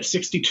coming in at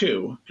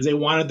 62 because they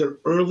wanted their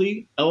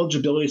early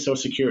eligibility Social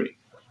Security.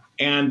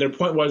 And their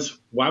point was,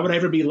 why would I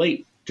ever be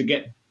late to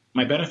get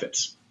my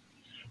benefits?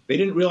 They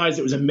didn't realize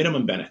it was a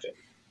minimum benefit.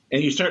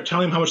 And you start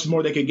telling them how much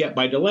more they could get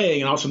by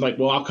delaying, and also like,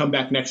 well, I'll come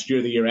back next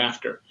year, the year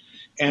after.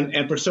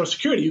 And for Social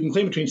Security, you can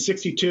claim between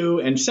 62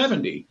 and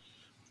 70.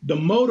 The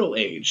modal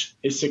age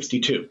is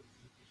 62.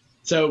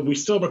 So we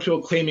still have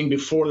people claiming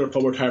before their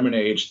full retirement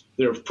age.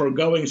 They're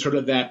foregoing sort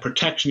of that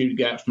protection you'd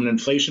get from an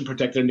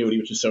inflation-protected annuity,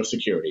 which is Social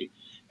Security.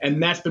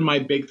 And that's been my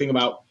big thing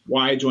about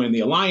why I joined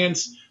the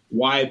Alliance,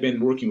 why I've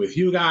been working with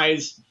you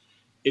guys,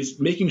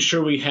 is making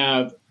sure we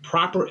have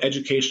proper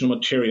educational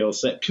materials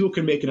so that people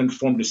can make an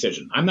informed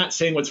decision. I'm not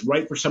saying what's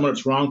right for someone,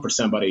 what's wrong for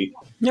somebody.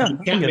 Yeah, you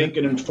can't make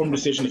an informed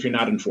decision if you're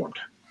not informed.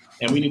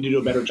 And we need to do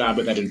a better job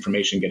with that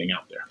information getting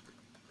out there.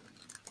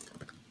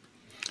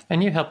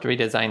 And you helped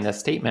redesign the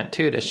statement,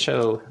 too, to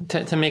show,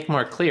 to make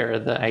more clear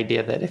the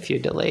idea that if you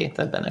delay,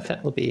 the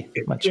benefit will be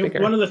much bigger.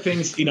 One of the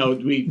things,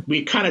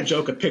 we kind of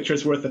joke a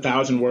picture's worth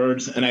 1,000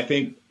 words. And I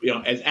think,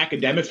 as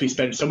academics, we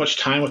spend so much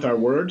time with our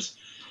words.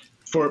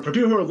 For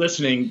people who are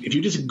listening, if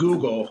you just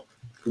Google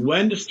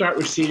when to start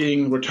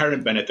receiving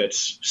retirement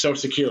benefits, Social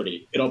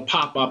Security, it'll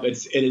pop up.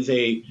 It is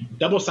a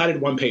double-sided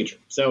one-pager.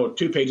 So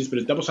 2 pages, but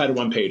it's a double-sided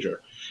one-pager.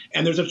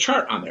 And there's a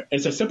chart on there.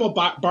 It's a simple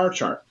bar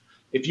chart.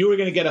 If you were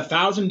going to get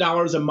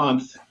 $1,000 a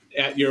month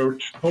at your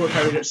full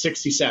retirement at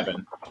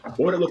 67, what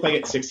would it look like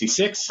at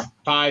 66,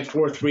 5,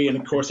 4, 3, and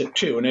of course at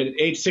 2? And at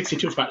age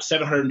 62, it's about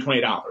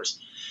 $720.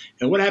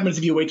 And what happens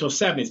if you wait till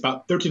 70? It's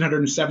about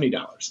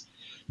 $1,370.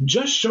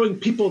 Just showing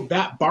people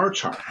that bar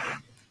chart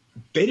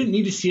they didn't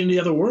need to see any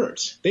other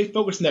words. They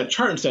focused on that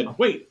chart and said,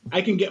 wait,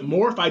 I can get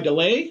more if I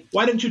delay?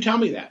 Why didn't you tell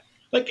me that?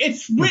 Like,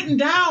 it's written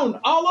down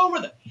all over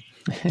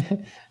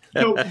the...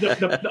 So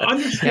the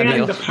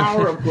understanding the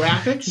power of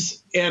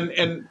graphics,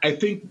 and I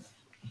think,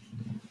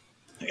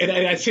 and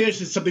I say this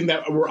is something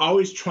that we're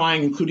always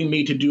trying, including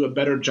me, to do a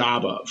better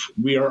job of.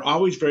 We are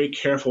always very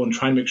careful and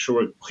trying to make sure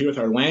we're clear with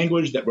our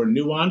language, that we're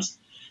nuanced,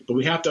 but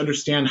we have to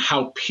understand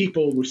how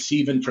people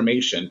receive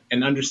information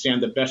and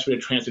understand the best way to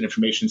transmit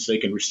information so they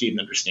can receive and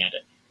understand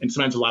it. And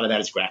sometimes a lot of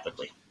that is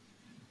graphically.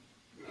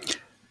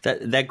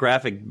 That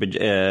graphic,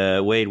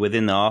 Wade,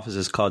 within the office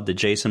is called the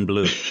Jason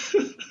Blue.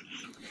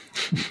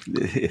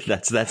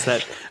 that's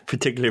that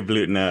particular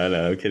blue.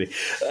 No, I'm kidding.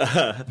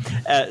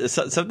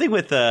 Something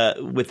with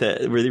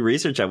the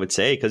research, I would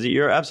say, because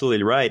you're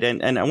absolutely right,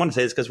 and I want to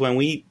say this because when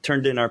we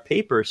turned in our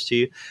papers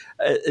to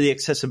the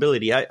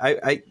accessibility,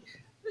 I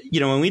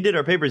when we did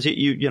our papers,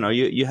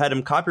 you had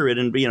them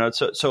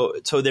copywritten,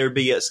 so they'd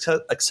be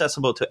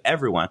accessible to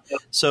everyone.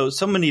 So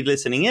somebody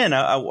listening in,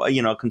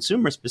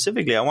 consumers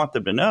specifically, I want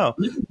them to know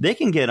they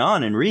can get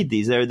on and read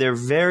these. They're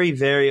very,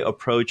 very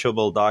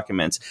approachable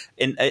documents,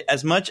 and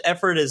as much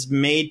effort is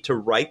made to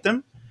write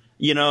them,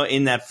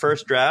 in that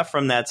first draft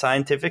from that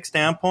scientific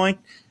standpoint,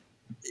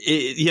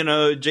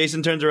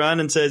 Jason turns around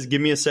and says,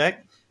 "Give me a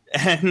sec."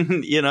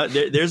 And,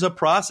 there's a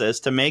process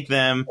to make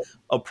them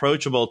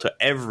approachable to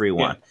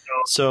everyone. Yeah.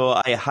 So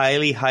I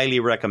highly, highly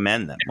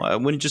recommend them.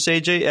 Wouldn't you say,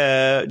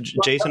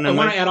 Jason? I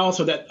want to add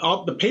also that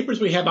all the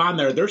papers we have on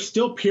there, they're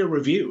still peer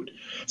reviewed.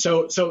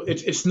 So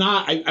it's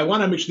not, I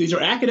want to make sure these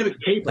are academic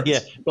papers,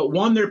 but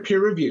one, they're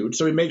peer reviewed.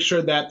 So we make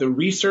sure that the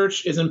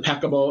research is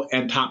impeccable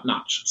and top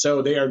notch.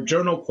 So they are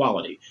journal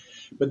quality.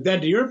 But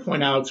then to your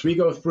point, Alex, we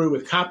go through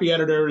with copy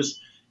editors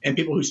and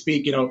people who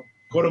speak,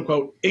 quote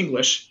unquote,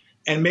 English,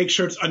 and make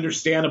sure it's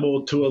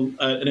understandable to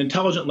an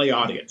intelligent lay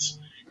audience.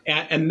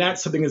 And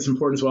that's something that's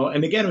important as well.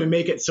 And again, we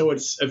make it so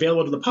it's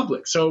available to the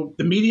public. So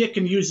the media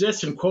can use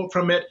this and quote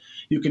from it.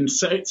 You can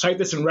cite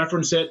this and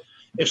reference it.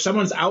 If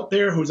someone's out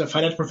there who's a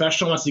financial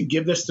professional wants to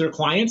give this to their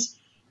clients,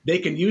 they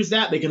can use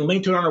that. They can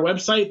link to it on our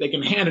website. They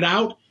can hand it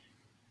out.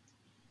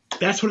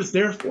 That's what it's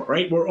there for,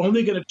 right? We're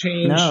only going to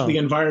change the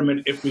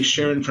environment if we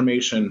share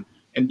information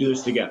and do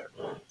this together.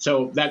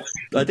 So I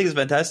think it's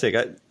fantastic.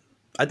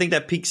 I think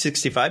that Peak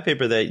 65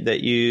 paper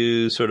that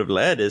you sort of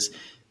led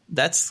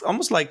that's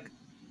almost like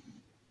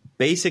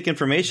basic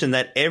information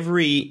that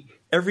every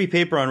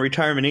paper on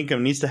retirement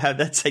income needs to have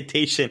that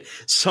citation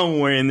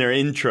somewhere in their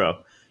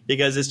intro,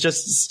 because it's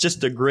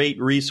just a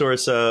great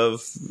resource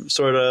of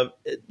sort of,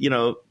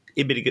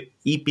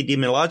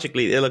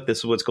 epidemiologically, hey, look, this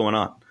is what's going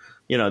on.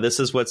 This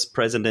is what's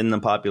present in the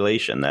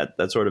population,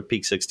 that sort of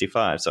Peak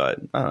 65. So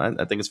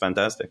I think it's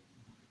fantastic.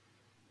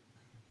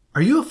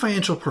 Are you a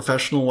financial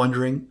professional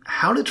wondering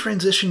how to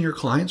transition your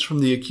clients from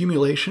the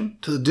accumulation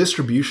to the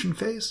distribution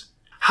phase?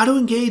 How to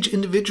engage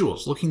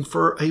individuals looking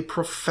for a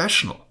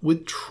professional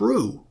with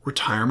true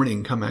retirement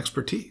income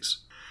expertise?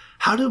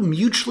 How to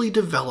mutually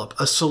develop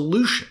a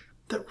solution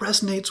that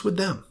resonates with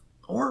them?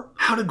 Or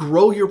how to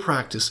grow your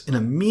practice in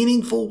a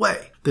meaningful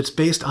way that's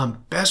based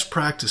on best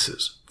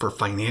practices for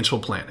financial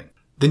planning?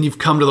 Then you've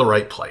come to the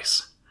right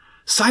place.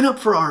 Sign up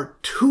for our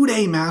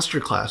 2-day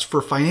masterclass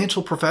for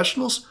financial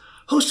professionals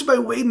hosted by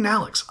Wade and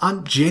Alex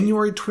on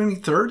January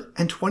 23rd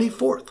and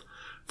 24th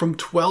from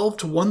 12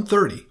 to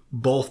 1:30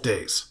 both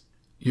days.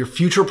 Your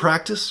future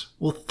practice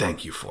will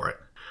thank you for it.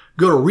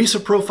 Go to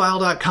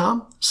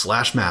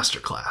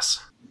risaprofile.com/masterclass.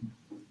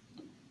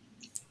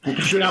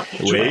 Should not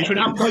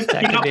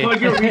plug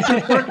your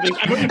research work.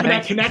 I'm looking for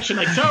that connection.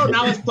 So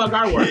now let's plug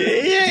our work.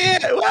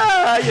 Yeah.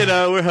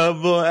 Well, we're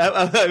humble.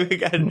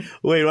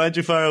 Wait, why don't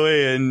you fire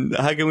away? And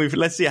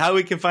let's see how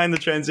we can find the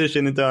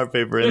transition into our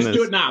paper. Let's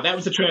do it now. That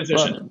was the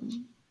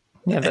transition.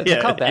 The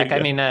callback. I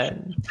mean,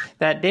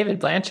 that David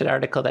Blanchett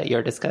article that you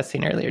were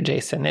discussing earlier,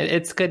 Jason,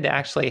 it's good to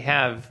actually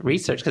have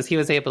research, because he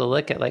was able to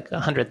look at like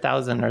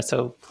 100,000 or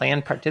so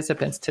plan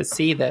participants to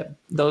see that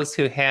those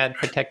who had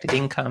protected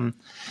income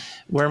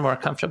were more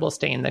comfortable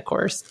staying the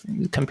course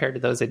compared to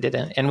those that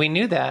didn't. And we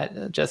knew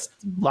that just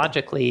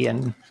logically,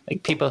 and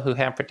like people who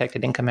have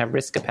protected income have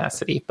risk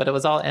capacity, but it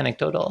was all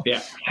anecdotal.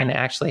 Yeah. And to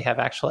actually have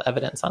actual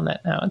evidence on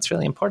that now, it's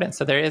really important.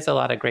 So there is a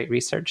lot of great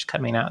research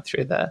coming out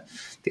through the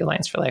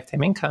Alliance for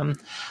Lifetime Income,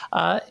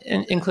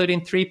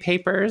 including 3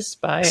 papers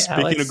by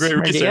Speaking Alex of great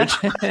Murdia. research.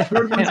 The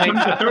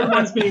third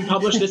one's being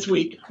published this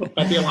week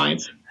by the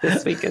Alliance.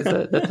 This week is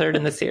the third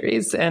in the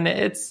series, and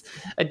it's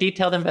a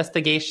detailed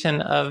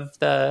investigation of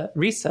the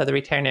RISA, the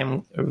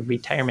Retirement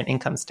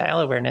Income Style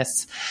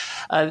Awareness.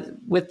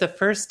 With the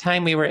first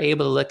time we were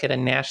able to look at a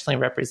nationally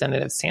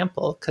representative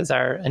sample, because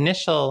our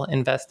initial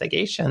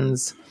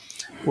investigations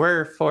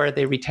were for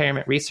the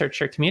retirement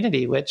researcher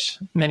community, which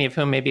many of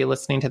whom may be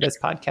listening to this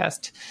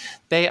podcast.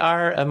 They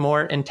are a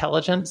more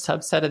intelligent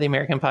subset of the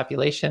American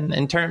population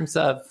in terms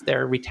of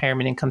their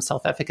retirement income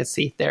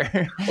self-efficacy,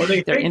 their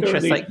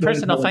interests, like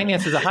personal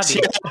finance is a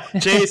hobby.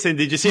 Jason,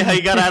 did you see how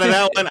you got out of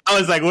that one? I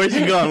was like, where's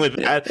he going with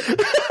that?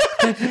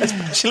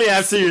 Especially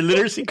after your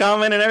literacy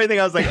comment and everything.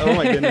 I was like, oh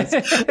my goodness.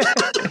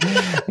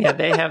 Yeah,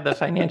 they have the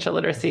financial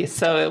literacy.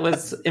 So it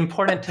was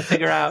important to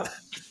figure out,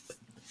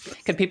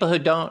 can people who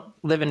don't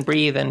live and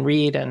breathe and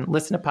read and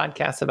listen to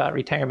podcasts about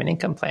retirement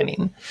income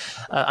planning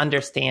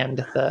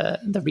understand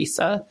the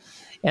RISA?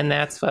 And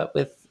that's what,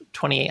 with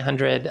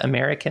 2,800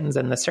 Americans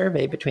in the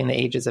survey between the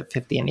ages of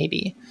 50 and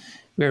 80,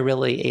 we were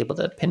really able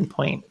to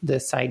pinpoint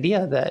this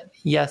idea that,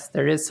 yes,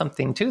 there is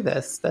something to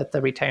this, that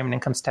the retirement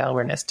income style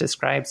awareness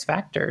describes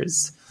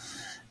factors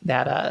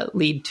that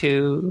lead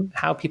to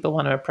how people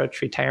want to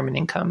approach retirement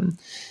income.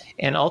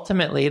 And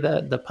ultimately,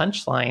 the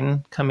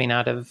punchline coming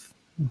out of,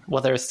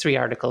 well, there's 3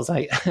 articles.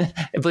 I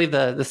believe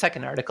the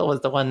second article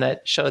was the one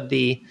that showed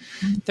the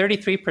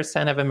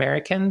 33% of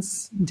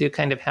Americans do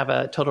kind of have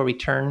a total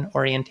return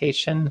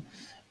orientation,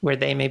 where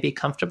they may be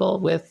comfortable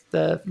with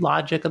the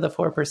logic of the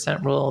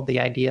 4% rule, the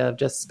idea of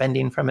just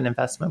spending from an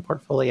investment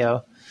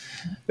portfolio.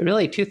 But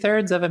really,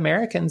 2/3 of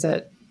Americans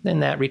in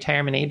that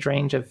retirement age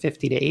range of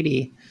 50 to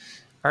 80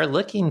 are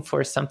looking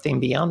for something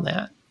beyond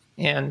that.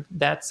 And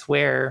that's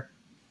where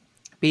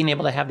being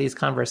able to have these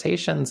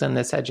conversations and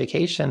this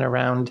education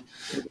around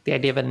the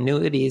idea of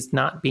annuities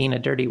not being a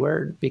dirty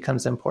word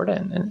becomes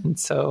important. And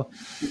so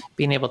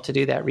being able to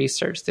do that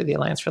research through the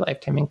Alliance for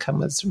Lifetime Income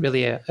was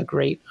really a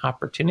great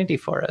opportunity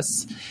for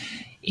us.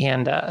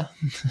 And I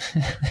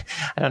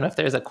don't know if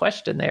there's a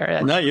question there.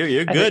 No,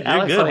 you're good.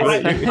 You're good.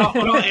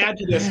 I'll add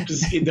to this,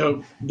 because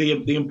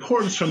the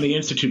importance from the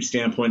Institute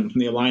standpoint, from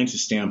the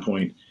Alliance's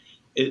standpoint,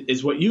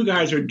 is what you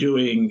guys are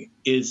doing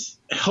is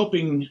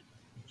helping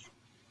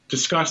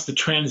discuss the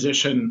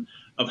transition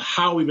of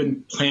how we've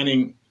been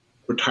planning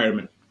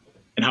retirement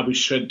and how we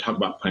should talk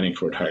about planning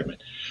for retirement.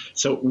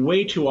 So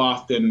way too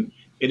often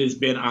it has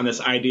been on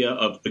this idea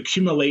of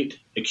accumulate,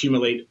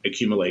 accumulate,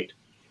 accumulate.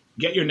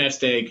 Get your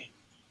nest egg,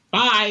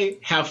 bye,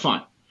 have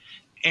fun.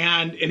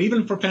 And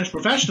even for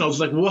professionals,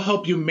 like, we'll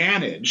help you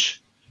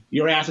manage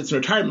your assets in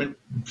retirement,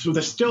 so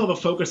there's still a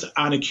focus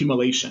on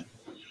accumulation,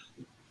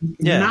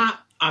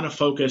 not on a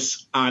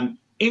focus on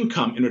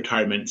income in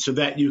retirement, so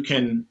that you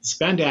can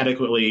spend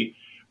adequately,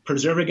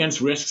 preserve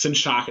against risks and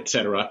shock, et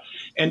cetera.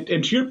 And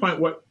to your point,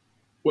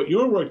 what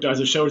your work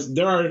does is shows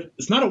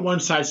it's not a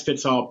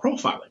one-size-fits-all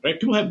profiling, right?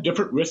 People have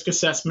different risk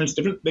assessments,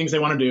 different things they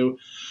want to do.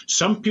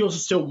 Some people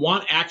still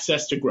want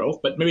access to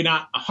growth, but maybe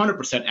not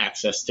 100%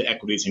 access to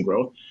equities and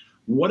growth.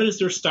 What is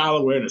their style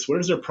awareness?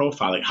 What is their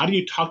profiling? How do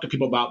you talk to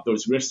people about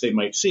those risks they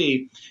might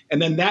see? And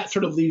then that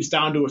sort of leads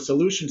down to a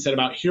solution set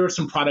about, here are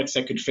some products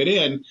that could fit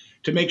in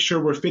to make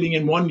sure we're fitting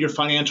in, one, your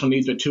financial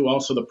needs, but two,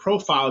 also the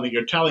profile that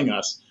you're telling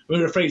us.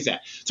 Let me rephrase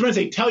that. Sometimes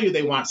they tell you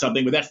they want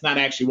something, but that's not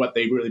actually what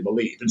they really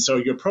believe. And so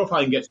your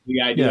profiling gets to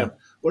the idea of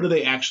what do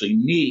they actually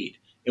need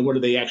and what are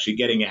they actually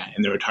getting at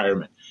in their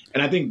retirement.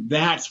 And I think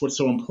that's what's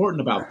so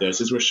important about this,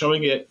 is we're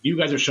showing it, you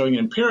guys are showing it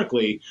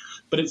empirically,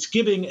 but it's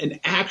giving an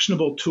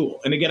actionable tool.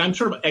 And again, I'm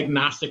sort of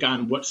agnostic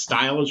on what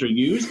styles are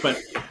used, but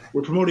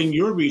we're promoting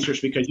your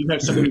research because you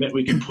have something that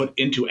we can put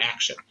into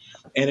action.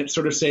 And it's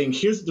sort of saying,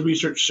 here's what the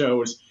research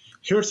shows,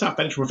 here's how a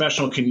financial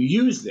professional can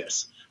use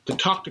this to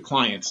talk to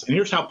clients, and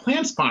here's how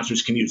plan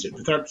sponsors can use it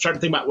to start to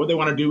think about what they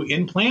want to do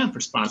in plan for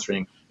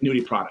sponsoring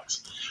annuity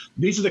products.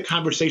 These are the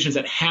conversations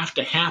that have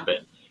to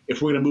happen if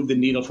we're going to move the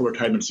needle for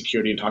retirement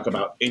security and talk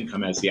about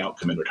income as the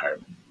outcome in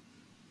retirement.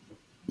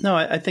 No,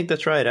 I think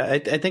that's right. I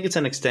think it's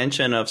an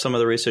extension of some of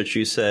the research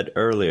you said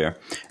earlier,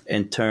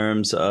 in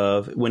terms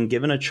of, when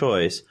given a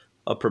choice,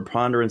 a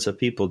preponderance of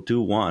people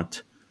do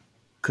want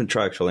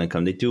contractual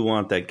income. They do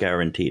want that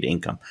guaranteed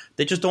income.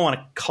 They just don't want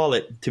to call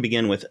it, to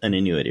begin with, an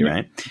annuity,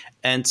 right?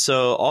 And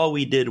so all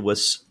we did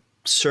was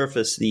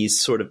surface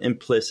these sort of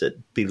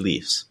implicit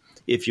beliefs,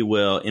 if you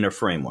will, in a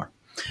framework.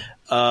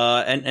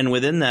 And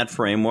within that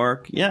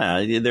framework,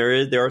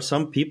 there are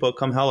some people,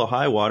 come hell or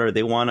high water,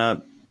 they want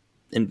a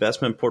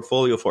investment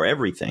portfolio for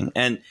everything.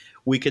 And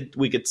we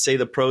could say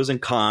the pros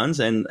and cons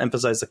and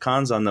emphasize the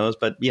cons on those,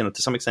 but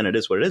to some extent it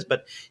is what it is.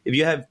 But if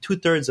you have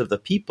 2/3 of the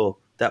people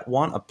that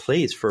want a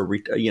place for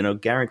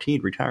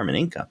guaranteed retirement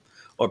income,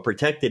 or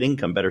protected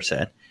income, better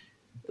said,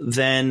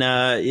 then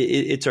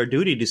it's our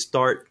duty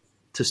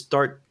to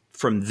start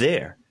from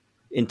there,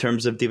 in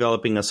terms of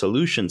developing a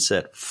solution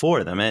set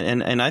for them.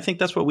 And I think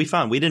that's what we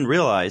found. We didn't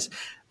realize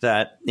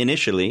that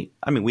initially.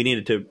 I mean, we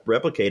needed to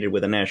replicate it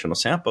with a national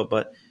sample,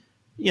 but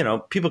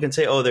people can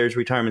say, oh, there's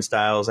retirement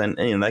styles,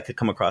 and that could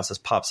come across as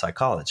pop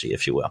psychology,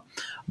 if you will.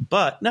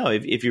 But no,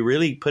 if you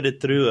really put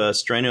it through a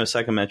strenuous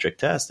psychometric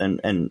test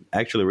and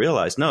actually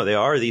realize, no, there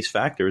are these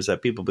factors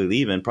that people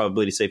believe in: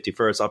 probability, safety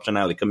first,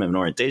 optionality, commitment,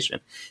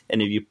 orientation.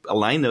 And if you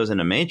align those in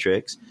a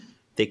matrix,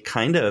 they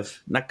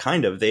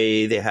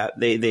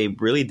they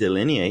really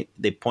delineate,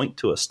 they point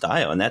to a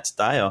style, and that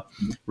style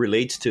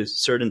relates to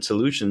certain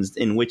solutions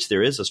in which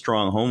there is a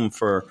strong home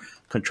for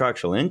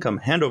contractual income.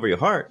 Hand over your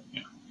heart.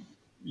 Yeah.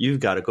 You've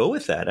got to go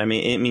with that. I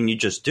mean, you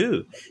just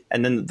do.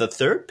 And then the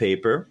third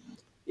paper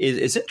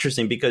is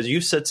interesting, because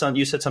you said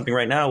something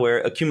right now where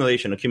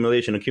accumulation,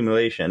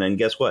 and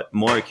guess what?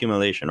 More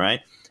accumulation,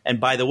 right? And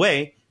by the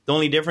way, The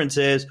only difference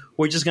is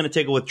we're just going to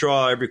take a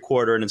withdrawal every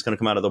quarter and it's going to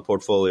come out of the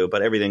portfolio,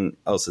 but everything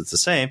else is the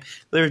same.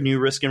 There's new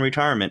risk in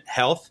retirement.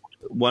 Health,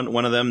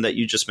 one of them that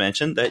you just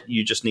mentioned that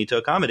you just need to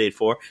accommodate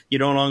for. You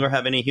no longer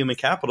have any human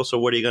capital, so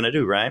what are you going to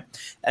do, right?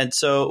 And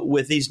so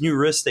with these new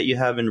risks that you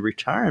have in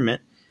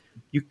retirement,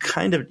 you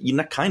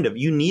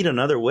need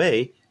another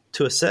way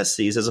to assess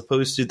these as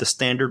opposed to the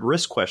standard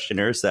risk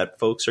questionnaires that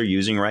folks are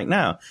using right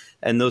now.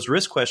 And those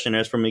risk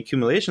questionnaires from an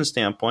accumulation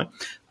standpoint,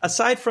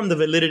 aside from the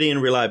validity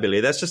and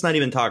reliability, let's just not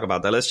even talk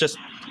about that. Let's just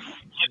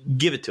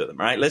give it to them,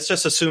 right? Let's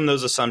just assume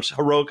those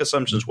heroic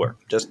assumptions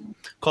work. Just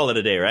call it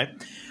a day, right?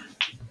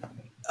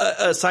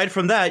 Aside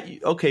from that,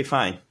 okay,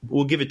 fine.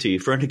 We'll give it to you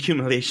for an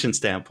accumulation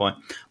standpoint.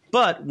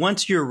 But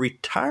once you're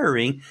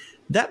retiring,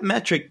 that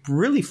metric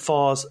really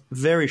falls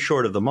very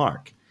short of the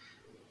mark.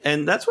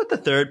 And that's what the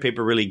third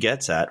paper really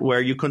gets at,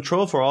 where you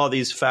control for all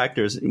these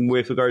factors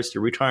with regards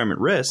to retirement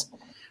risk.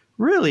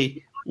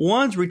 Really,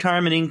 one's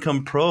retirement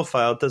income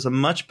profile does a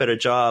much better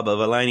job of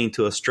aligning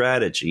to a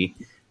strategy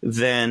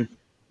than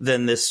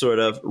this sort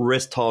of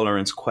risk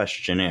tolerance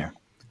questionnaire.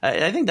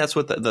 I think that's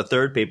what the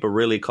third paper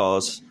really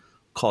calls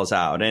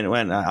out. And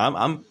when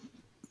I'm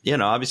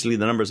obviously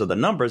the numbers are the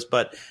numbers,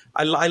 but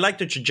I like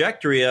the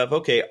trajectory of,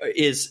 okay,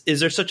 is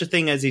there such a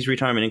thing as these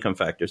retirement income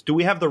factors? Do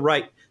we have the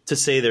right to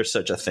say there's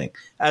such a thing?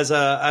 As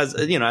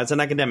an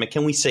academic,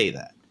 can we say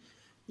that?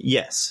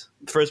 Yes.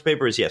 First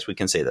paper is yes, we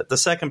can say that. The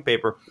second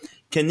paper,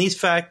 can these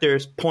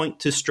factors point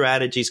to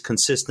strategies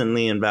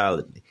consistently and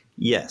validly?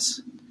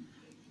 Yes.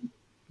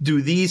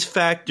 Do these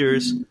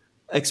factors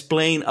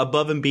explain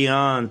above and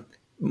beyond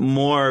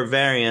more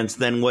variance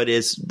than what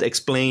is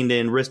explained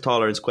in risk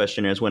tolerance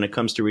questionnaires when it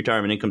comes to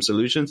retirement income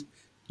solutions?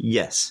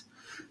 Yes.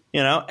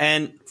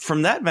 And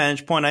from that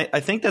vantage point, I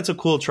think that's a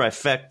cool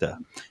trifecta.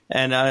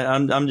 And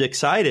I'm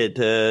excited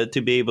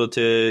to be able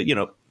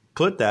to,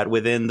 put that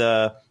within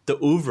the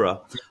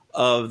oeuvre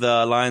of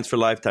the Alliance for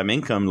Lifetime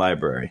Income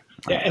library.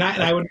 Yeah, and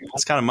I would,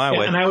 that's kind of my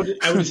way. And I would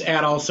just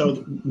add also,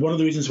 one of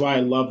the reasons why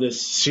I love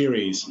this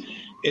series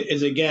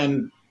is,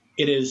 again,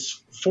 it is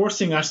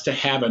forcing us to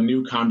have a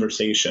new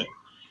conversation.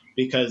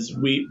 Because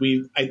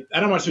I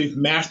don't want to say we've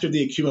mastered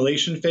the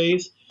accumulation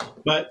phase,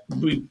 but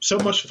we've so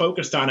much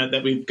focused on it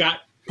that we've got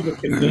people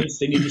convinced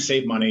they need to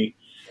save money.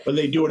 Whether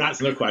they do or not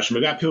is another question.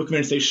 We've got people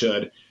convinced they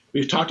should.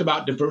 We've talked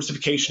about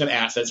diversification of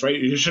assets, right?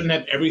 You shouldn't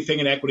have everything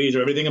in equities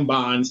or everything in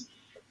bonds.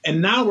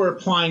 And now we're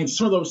applying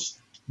some of those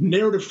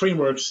narrative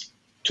frameworks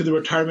to the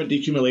retirement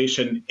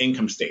decumulation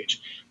income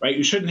stage, right?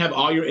 You shouldn't have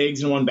all your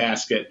eggs in one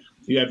basket.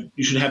 You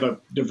should have a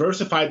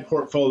diversified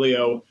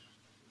portfolio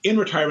in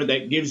retirement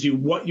that gives you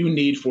what you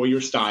need for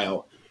your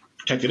style.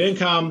 Protected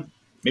income,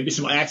 maybe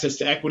some access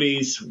to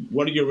equities.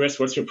 What are your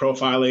risks? What's your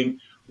profiling?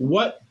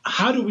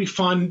 How do we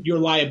fund your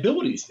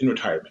liabilities in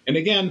retirement? And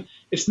again,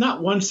 it's not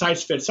one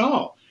size fits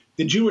all.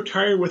 Did you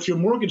retire with your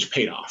mortgage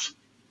paid off?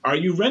 Are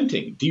you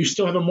renting? Do you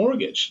still have a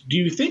mortgage? Do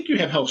you think you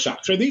have health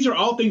shocks? Right? These are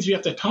all things you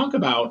have to talk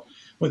about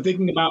when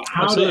thinking about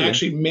how Absolutely. to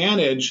actually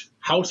manage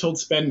household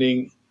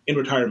spending in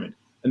retirement.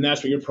 And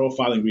that's what your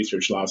profiling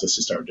research allows us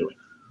to start doing.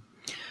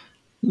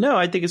 No,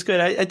 I think it's good.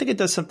 I think it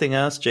does something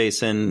else,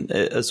 Jason,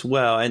 as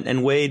well.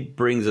 And Wade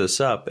brings us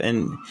up,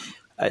 and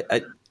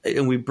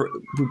we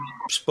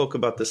spoke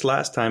about this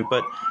last time,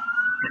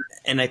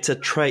 and it's a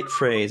trite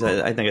phrase.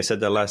 I think I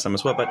said that last time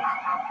as well, but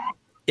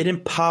it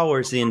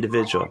empowers the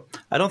individual.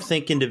 I don't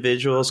think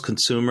individuals,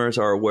 consumers,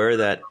 are aware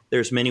that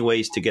there's many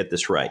ways to get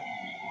this right.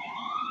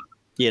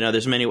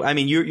 There's many. I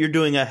mean, you're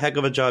doing a heck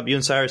of a job. You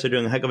and Cyrus are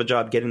doing a heck of a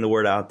job getting the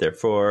word out there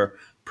for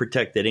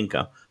protected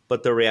income.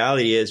 But the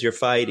reality is, you're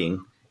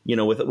fighting,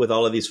 with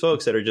all of these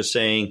folks that are just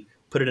saying,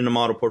 put it in a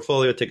model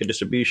portfolio, take a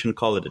distribution,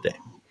 call it a day.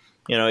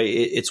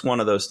 It's one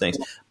of those things.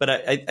 But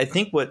I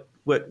think what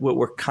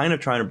we're kind of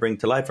trying to bring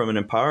to life from an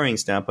empowering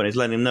standpoint is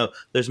letting them know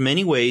there's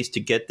many ways to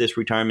get this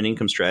retirement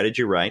income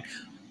strategy right.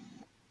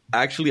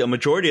 Actually, a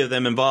majority of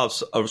them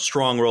involves a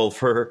strong role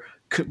for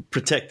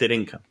protected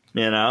income.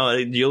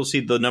 You'll see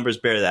the numbers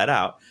bear that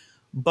out.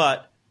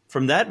 But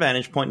from that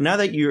vantage point, now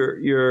that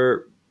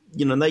you're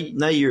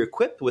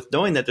equipped with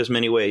knowing that there's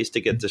many ways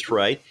to get this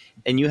right,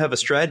 and you have a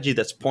strategy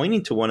that's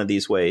pointing to one of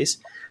these ways,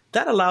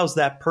 that allows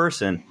that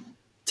person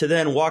to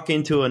then walk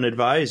into an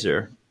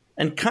advisor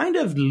and kind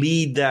of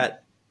lead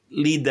that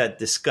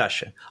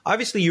discussion.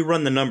 Obviously, you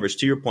run the numbers.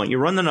 To your point, you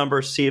run the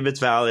numbers, see if it's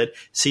valid,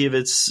 see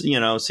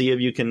if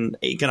you can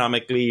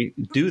economically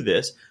do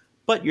this.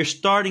 But you're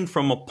starting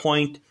from a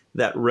point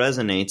that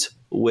resonates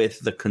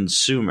with the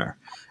consumer,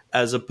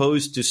 as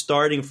opposed to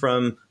starting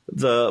from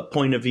the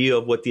point of view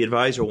of what the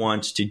advisor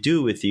wants to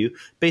do with you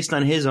based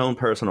on his own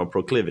personal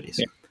proclivities.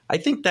 Yeah. I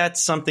think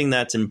that's something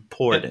that's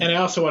important. And I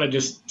also want to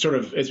just sort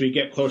of, as we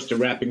get close to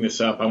wrapping this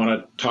up, I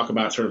want to talk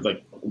about sort of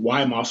like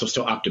why I'm also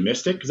still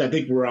optimistic, because I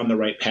think we're on the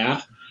right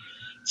path.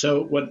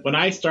 So when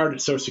I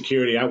started Social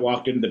Security, I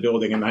walked into the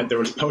building and there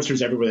was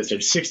posters everywhere that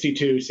said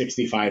 62,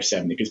 65,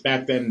 70, because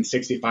back then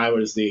 65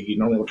 was the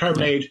normal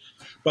retirement age.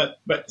 But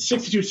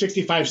 62,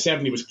 65,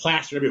 70 was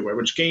plastered everywhere,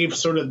 which gave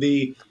sort of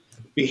the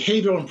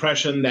behavioral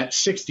impression that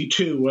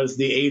 62 was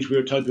the age we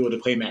were telling people to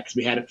claim at because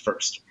we had it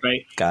first,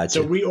 right? Gotcha.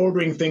 So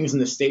reordering things in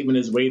the statement,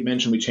 as Wade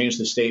mentioned, we changed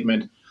the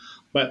statement.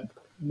 But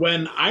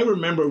when I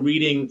remember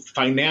reading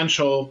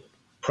financial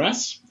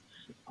press,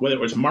 whether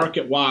it was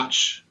Market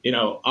Watch,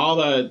 all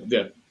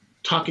the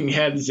talking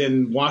heads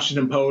in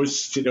Washington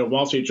Post,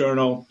 Wall Street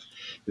Journal,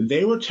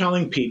 they were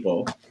telling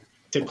people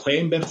to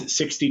claim benefits at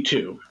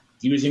 62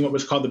 using what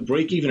was called the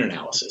break-even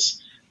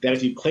analysis, that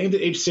if you claimed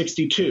at age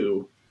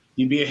 62,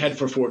 you'd be ahead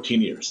for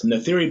 14 years. And the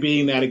theory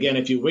being that, again,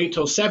 if you wait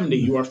till 70,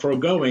 you are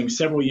foregoing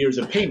several years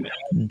of payment.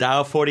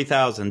 Dow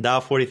 40,000.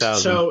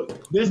 So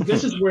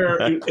this is where,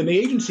 and the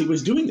agency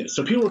was doing this.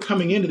 So people were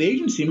coming into the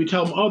agency, and we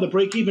tell them, the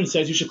break-even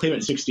says you should claim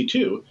at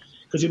 62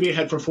 because you'll be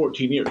ahead for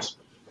 14 years.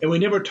 And we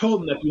never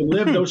told them that if you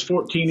live those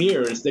 14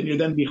 years, then you're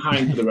then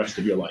behind for the rest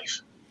of your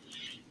life.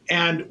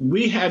 And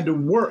we had to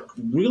work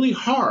really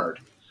hard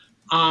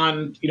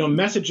on,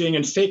 messaging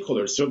and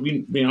stakeholders. So,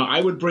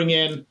 I would bring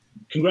in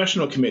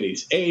congressional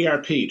committees,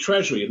 AARP,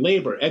 Treasury,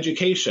 Labor,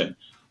 Education,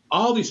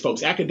 all these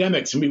folks,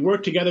 academics, and we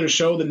worked together to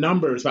show the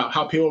numbers about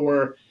how people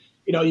were,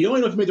 you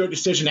only know if you made the right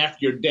decision after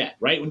you're dead,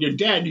 right? When you're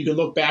dead, you can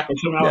look back and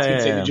someone else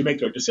can say, did you make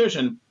the right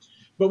decision?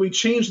 But we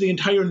changed the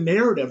entire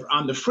narrative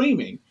on the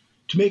framing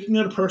to making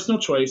it a personal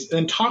choice and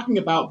then talking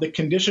about the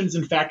conditions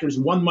and factors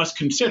one must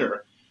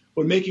consider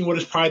when making what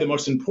is probably the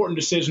most important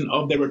decision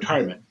of their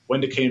retirement,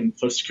 when to claim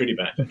Social Security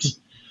benefits.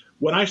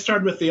 When I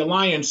started with the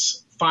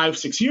Alliance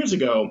 5-6 years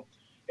ago,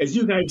 as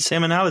you guys...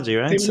 Same analogy,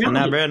 right?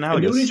 Very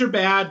analogous. Annuities are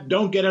bad.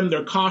 Don't get them.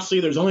 They're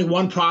costly. There's only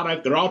one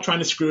product. They're all trying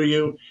to screw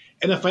you.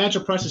 And the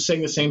financial press is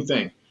saying the same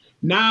thing.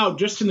 Now,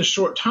 just in the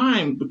short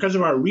time, because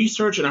of our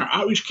research and our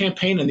outreach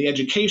campaign and the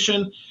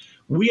education,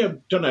 we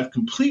have done a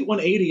complete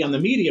 180 on the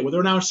media where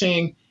they're now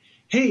saying,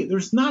 hey,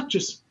 there's not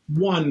just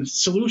one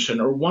solution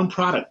or one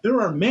product.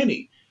 There are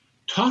many.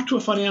 Talk to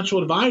a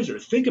financial advisor.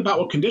 Think about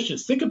what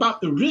conditions. Think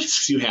about the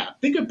risks you have.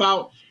 Think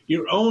about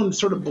your own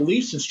sort of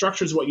beliefs and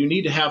structures, what you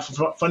need to have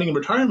for funding in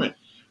retirement.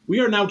 We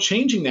are now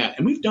changing that,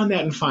 and we've done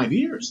that in 5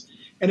 years.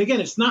 And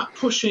again, it's not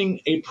pushing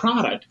a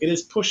product. It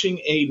is pushing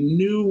a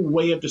new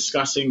way of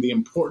discussing the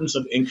importance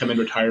of income in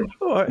retirement.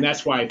 And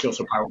that's why I feel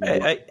so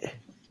powerful.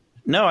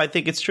 No, I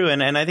think it's true.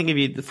 And I think if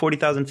you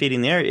 40,000 feet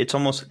in the air, it's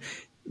almost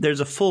 – there's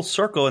a full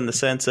circle in the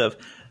sense of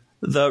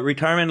the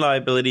retirement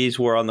liabilities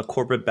were on the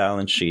corporate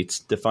balance sheets,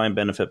 defined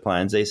benefit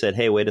plans. They said,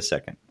 hey, wait a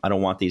second. I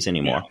don't want these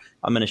anymore. Yeah.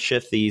 I'm going to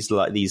shift these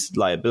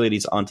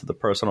liabilities onto the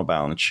personal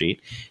balance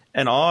sheet.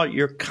 And all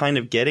you're kind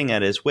of getting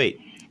at is, wait,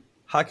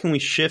 how can we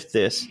shift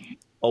this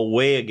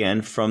away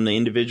again from the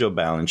individual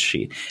balance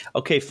sheet?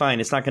 Okay, fine.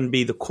 It's not going to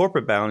be the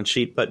corporate balance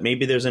sheet, but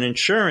maybe there's an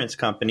insurance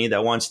company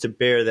that wants to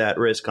bear that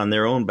risk on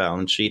their own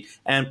balance sheet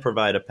and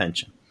provide a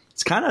pension.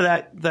 It's kind of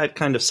that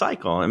kind of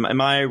cycle.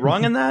 Am I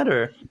wrong in that,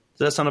 or does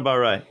that sound about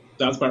right?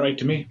 Sounds about right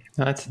to me.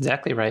 No, that's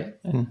exactly right.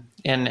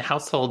 And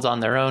households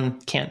on their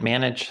own can't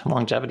manage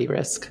longevity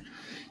risk,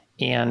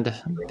 and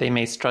they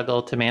may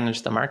struggle to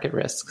manage the market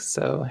risk.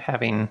 So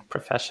having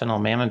professional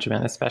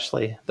management,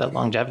 especially the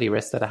longevity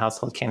risk that a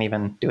household can't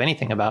even do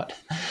anything about,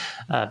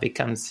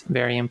 becomes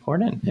very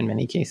important in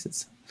many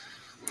cases.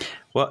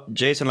 Well,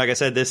 Jason, like I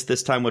said,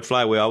 this time would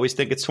fly. We always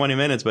think it's 20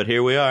 minutes, but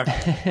here we are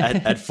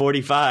at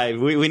 45.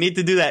 We need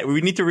to do that.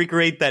 We need to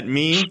recreate that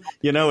meme,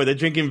 where they're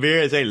drinking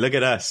beer and say, look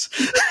at us.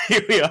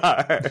 Here we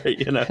are,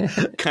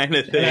 kind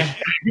of thing.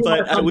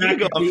 But we can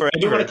go on forever. I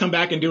do want to come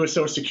back and do a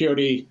Social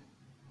Security.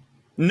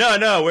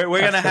 No, we're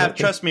going to have,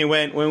 trust me,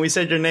 when we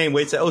said your name,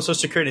 Wade said, Social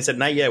Security. He said,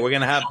 not yet. We're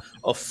going to have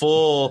a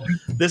full,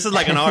 this is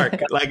like an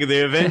arc, like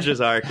the Avengers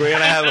arc. We're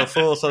going to have a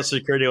full Social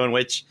Security one,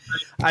 which,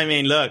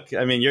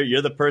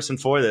 you're the person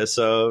for this.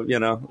 So,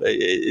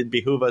 it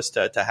behooves us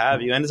to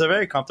have you. And it's a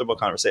very comfortable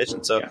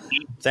conversation. So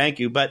thank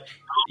you. But,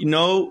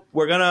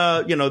 we're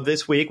going to,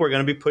 this week, we're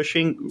going to be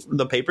pushing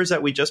the papers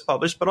that we just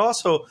published, but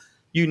also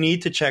you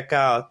need to check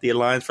out the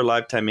Alliance for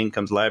Lifetime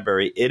Income's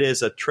library. It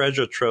is a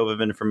treasure trove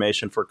of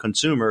information for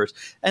consumers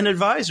and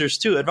advisors,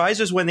 too.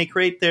 Advisors, when they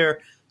create their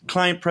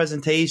client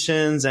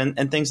presentations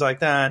and things like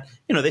that,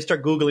 they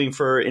start Googling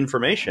for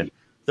information.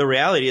 The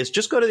reality is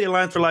just go to the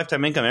Alliance for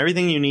Lifetime Income.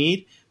 Everything you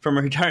need from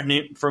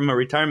a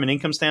retirement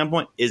income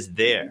standpoint is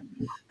there,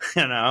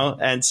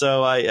 And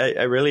so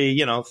I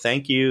really,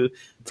 thank you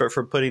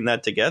for putting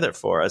that together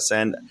for us.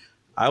 And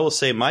I will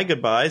say my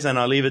goodbyes, and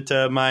I'll leave it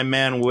to my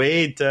man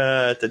Wade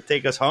to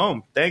take us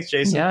home. Thanks,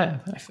 Jason. Yeah,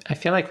 I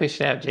feel like we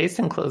should have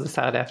Jason close us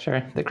out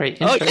after the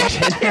great intro.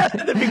 Yeah,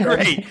 that'd be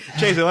great.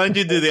 Jason, why don't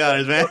you do the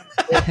honors, man?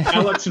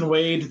 Alex and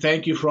Wade,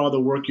 thank you for all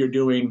the work you're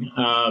doing.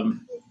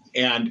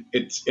 And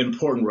it's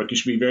important work. You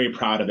should be very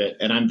proud of it.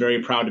 And I'm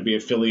very proud to be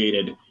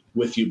affiliated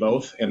with you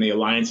both. And the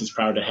Alliance is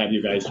proud to have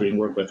you guys doing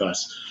work with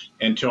us.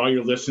 And to all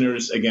your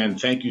listeners, again,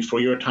 thank you for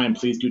your time.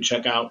 Please do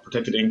check out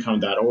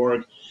protectedincome.org.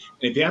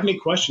 And if you have any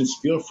questions,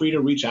 feel free to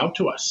reach out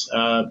to us.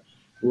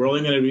 We're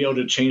only going to be able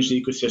to change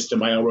the ecosystem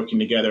by all working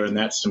together, and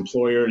that's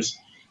employers,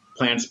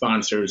 plan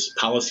sponsors,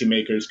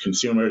 policymakers,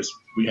 consumers.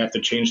 We have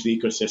to change the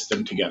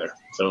ecosystem together.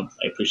 So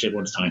I appreciate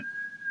everyone's time.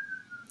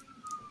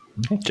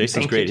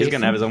 Jason's great. He's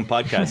going to have his own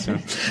podcast soon.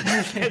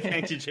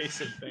 Thank you,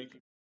 Jason. Thank you.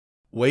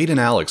 Wade and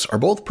Alex are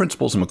both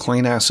principals in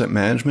McLean Asset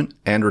Management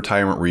and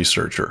Retirement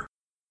Researcher.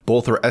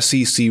 Both are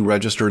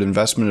SEC-registered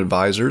investment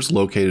advisors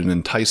located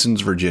in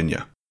Tysons,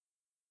 Virginia.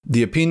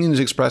 The opinions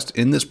expressed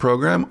in this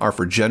program are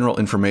for general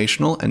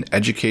informational and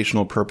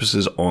educational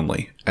purposes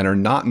only and are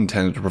not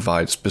intended to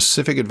provide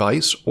specific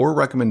advice or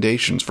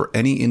recommendations for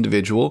any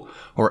individual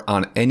or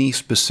on any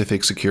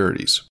specific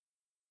securities.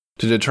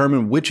 To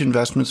determine which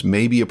investments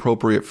may be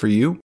appropriate for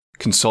you,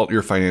 consult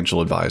your financial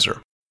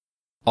advisor.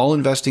 All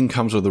investing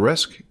comes with a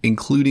risk,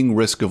 including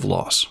risk of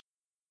loss.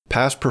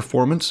 Past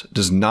performance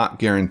does not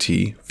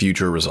guarantee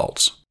future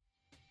results.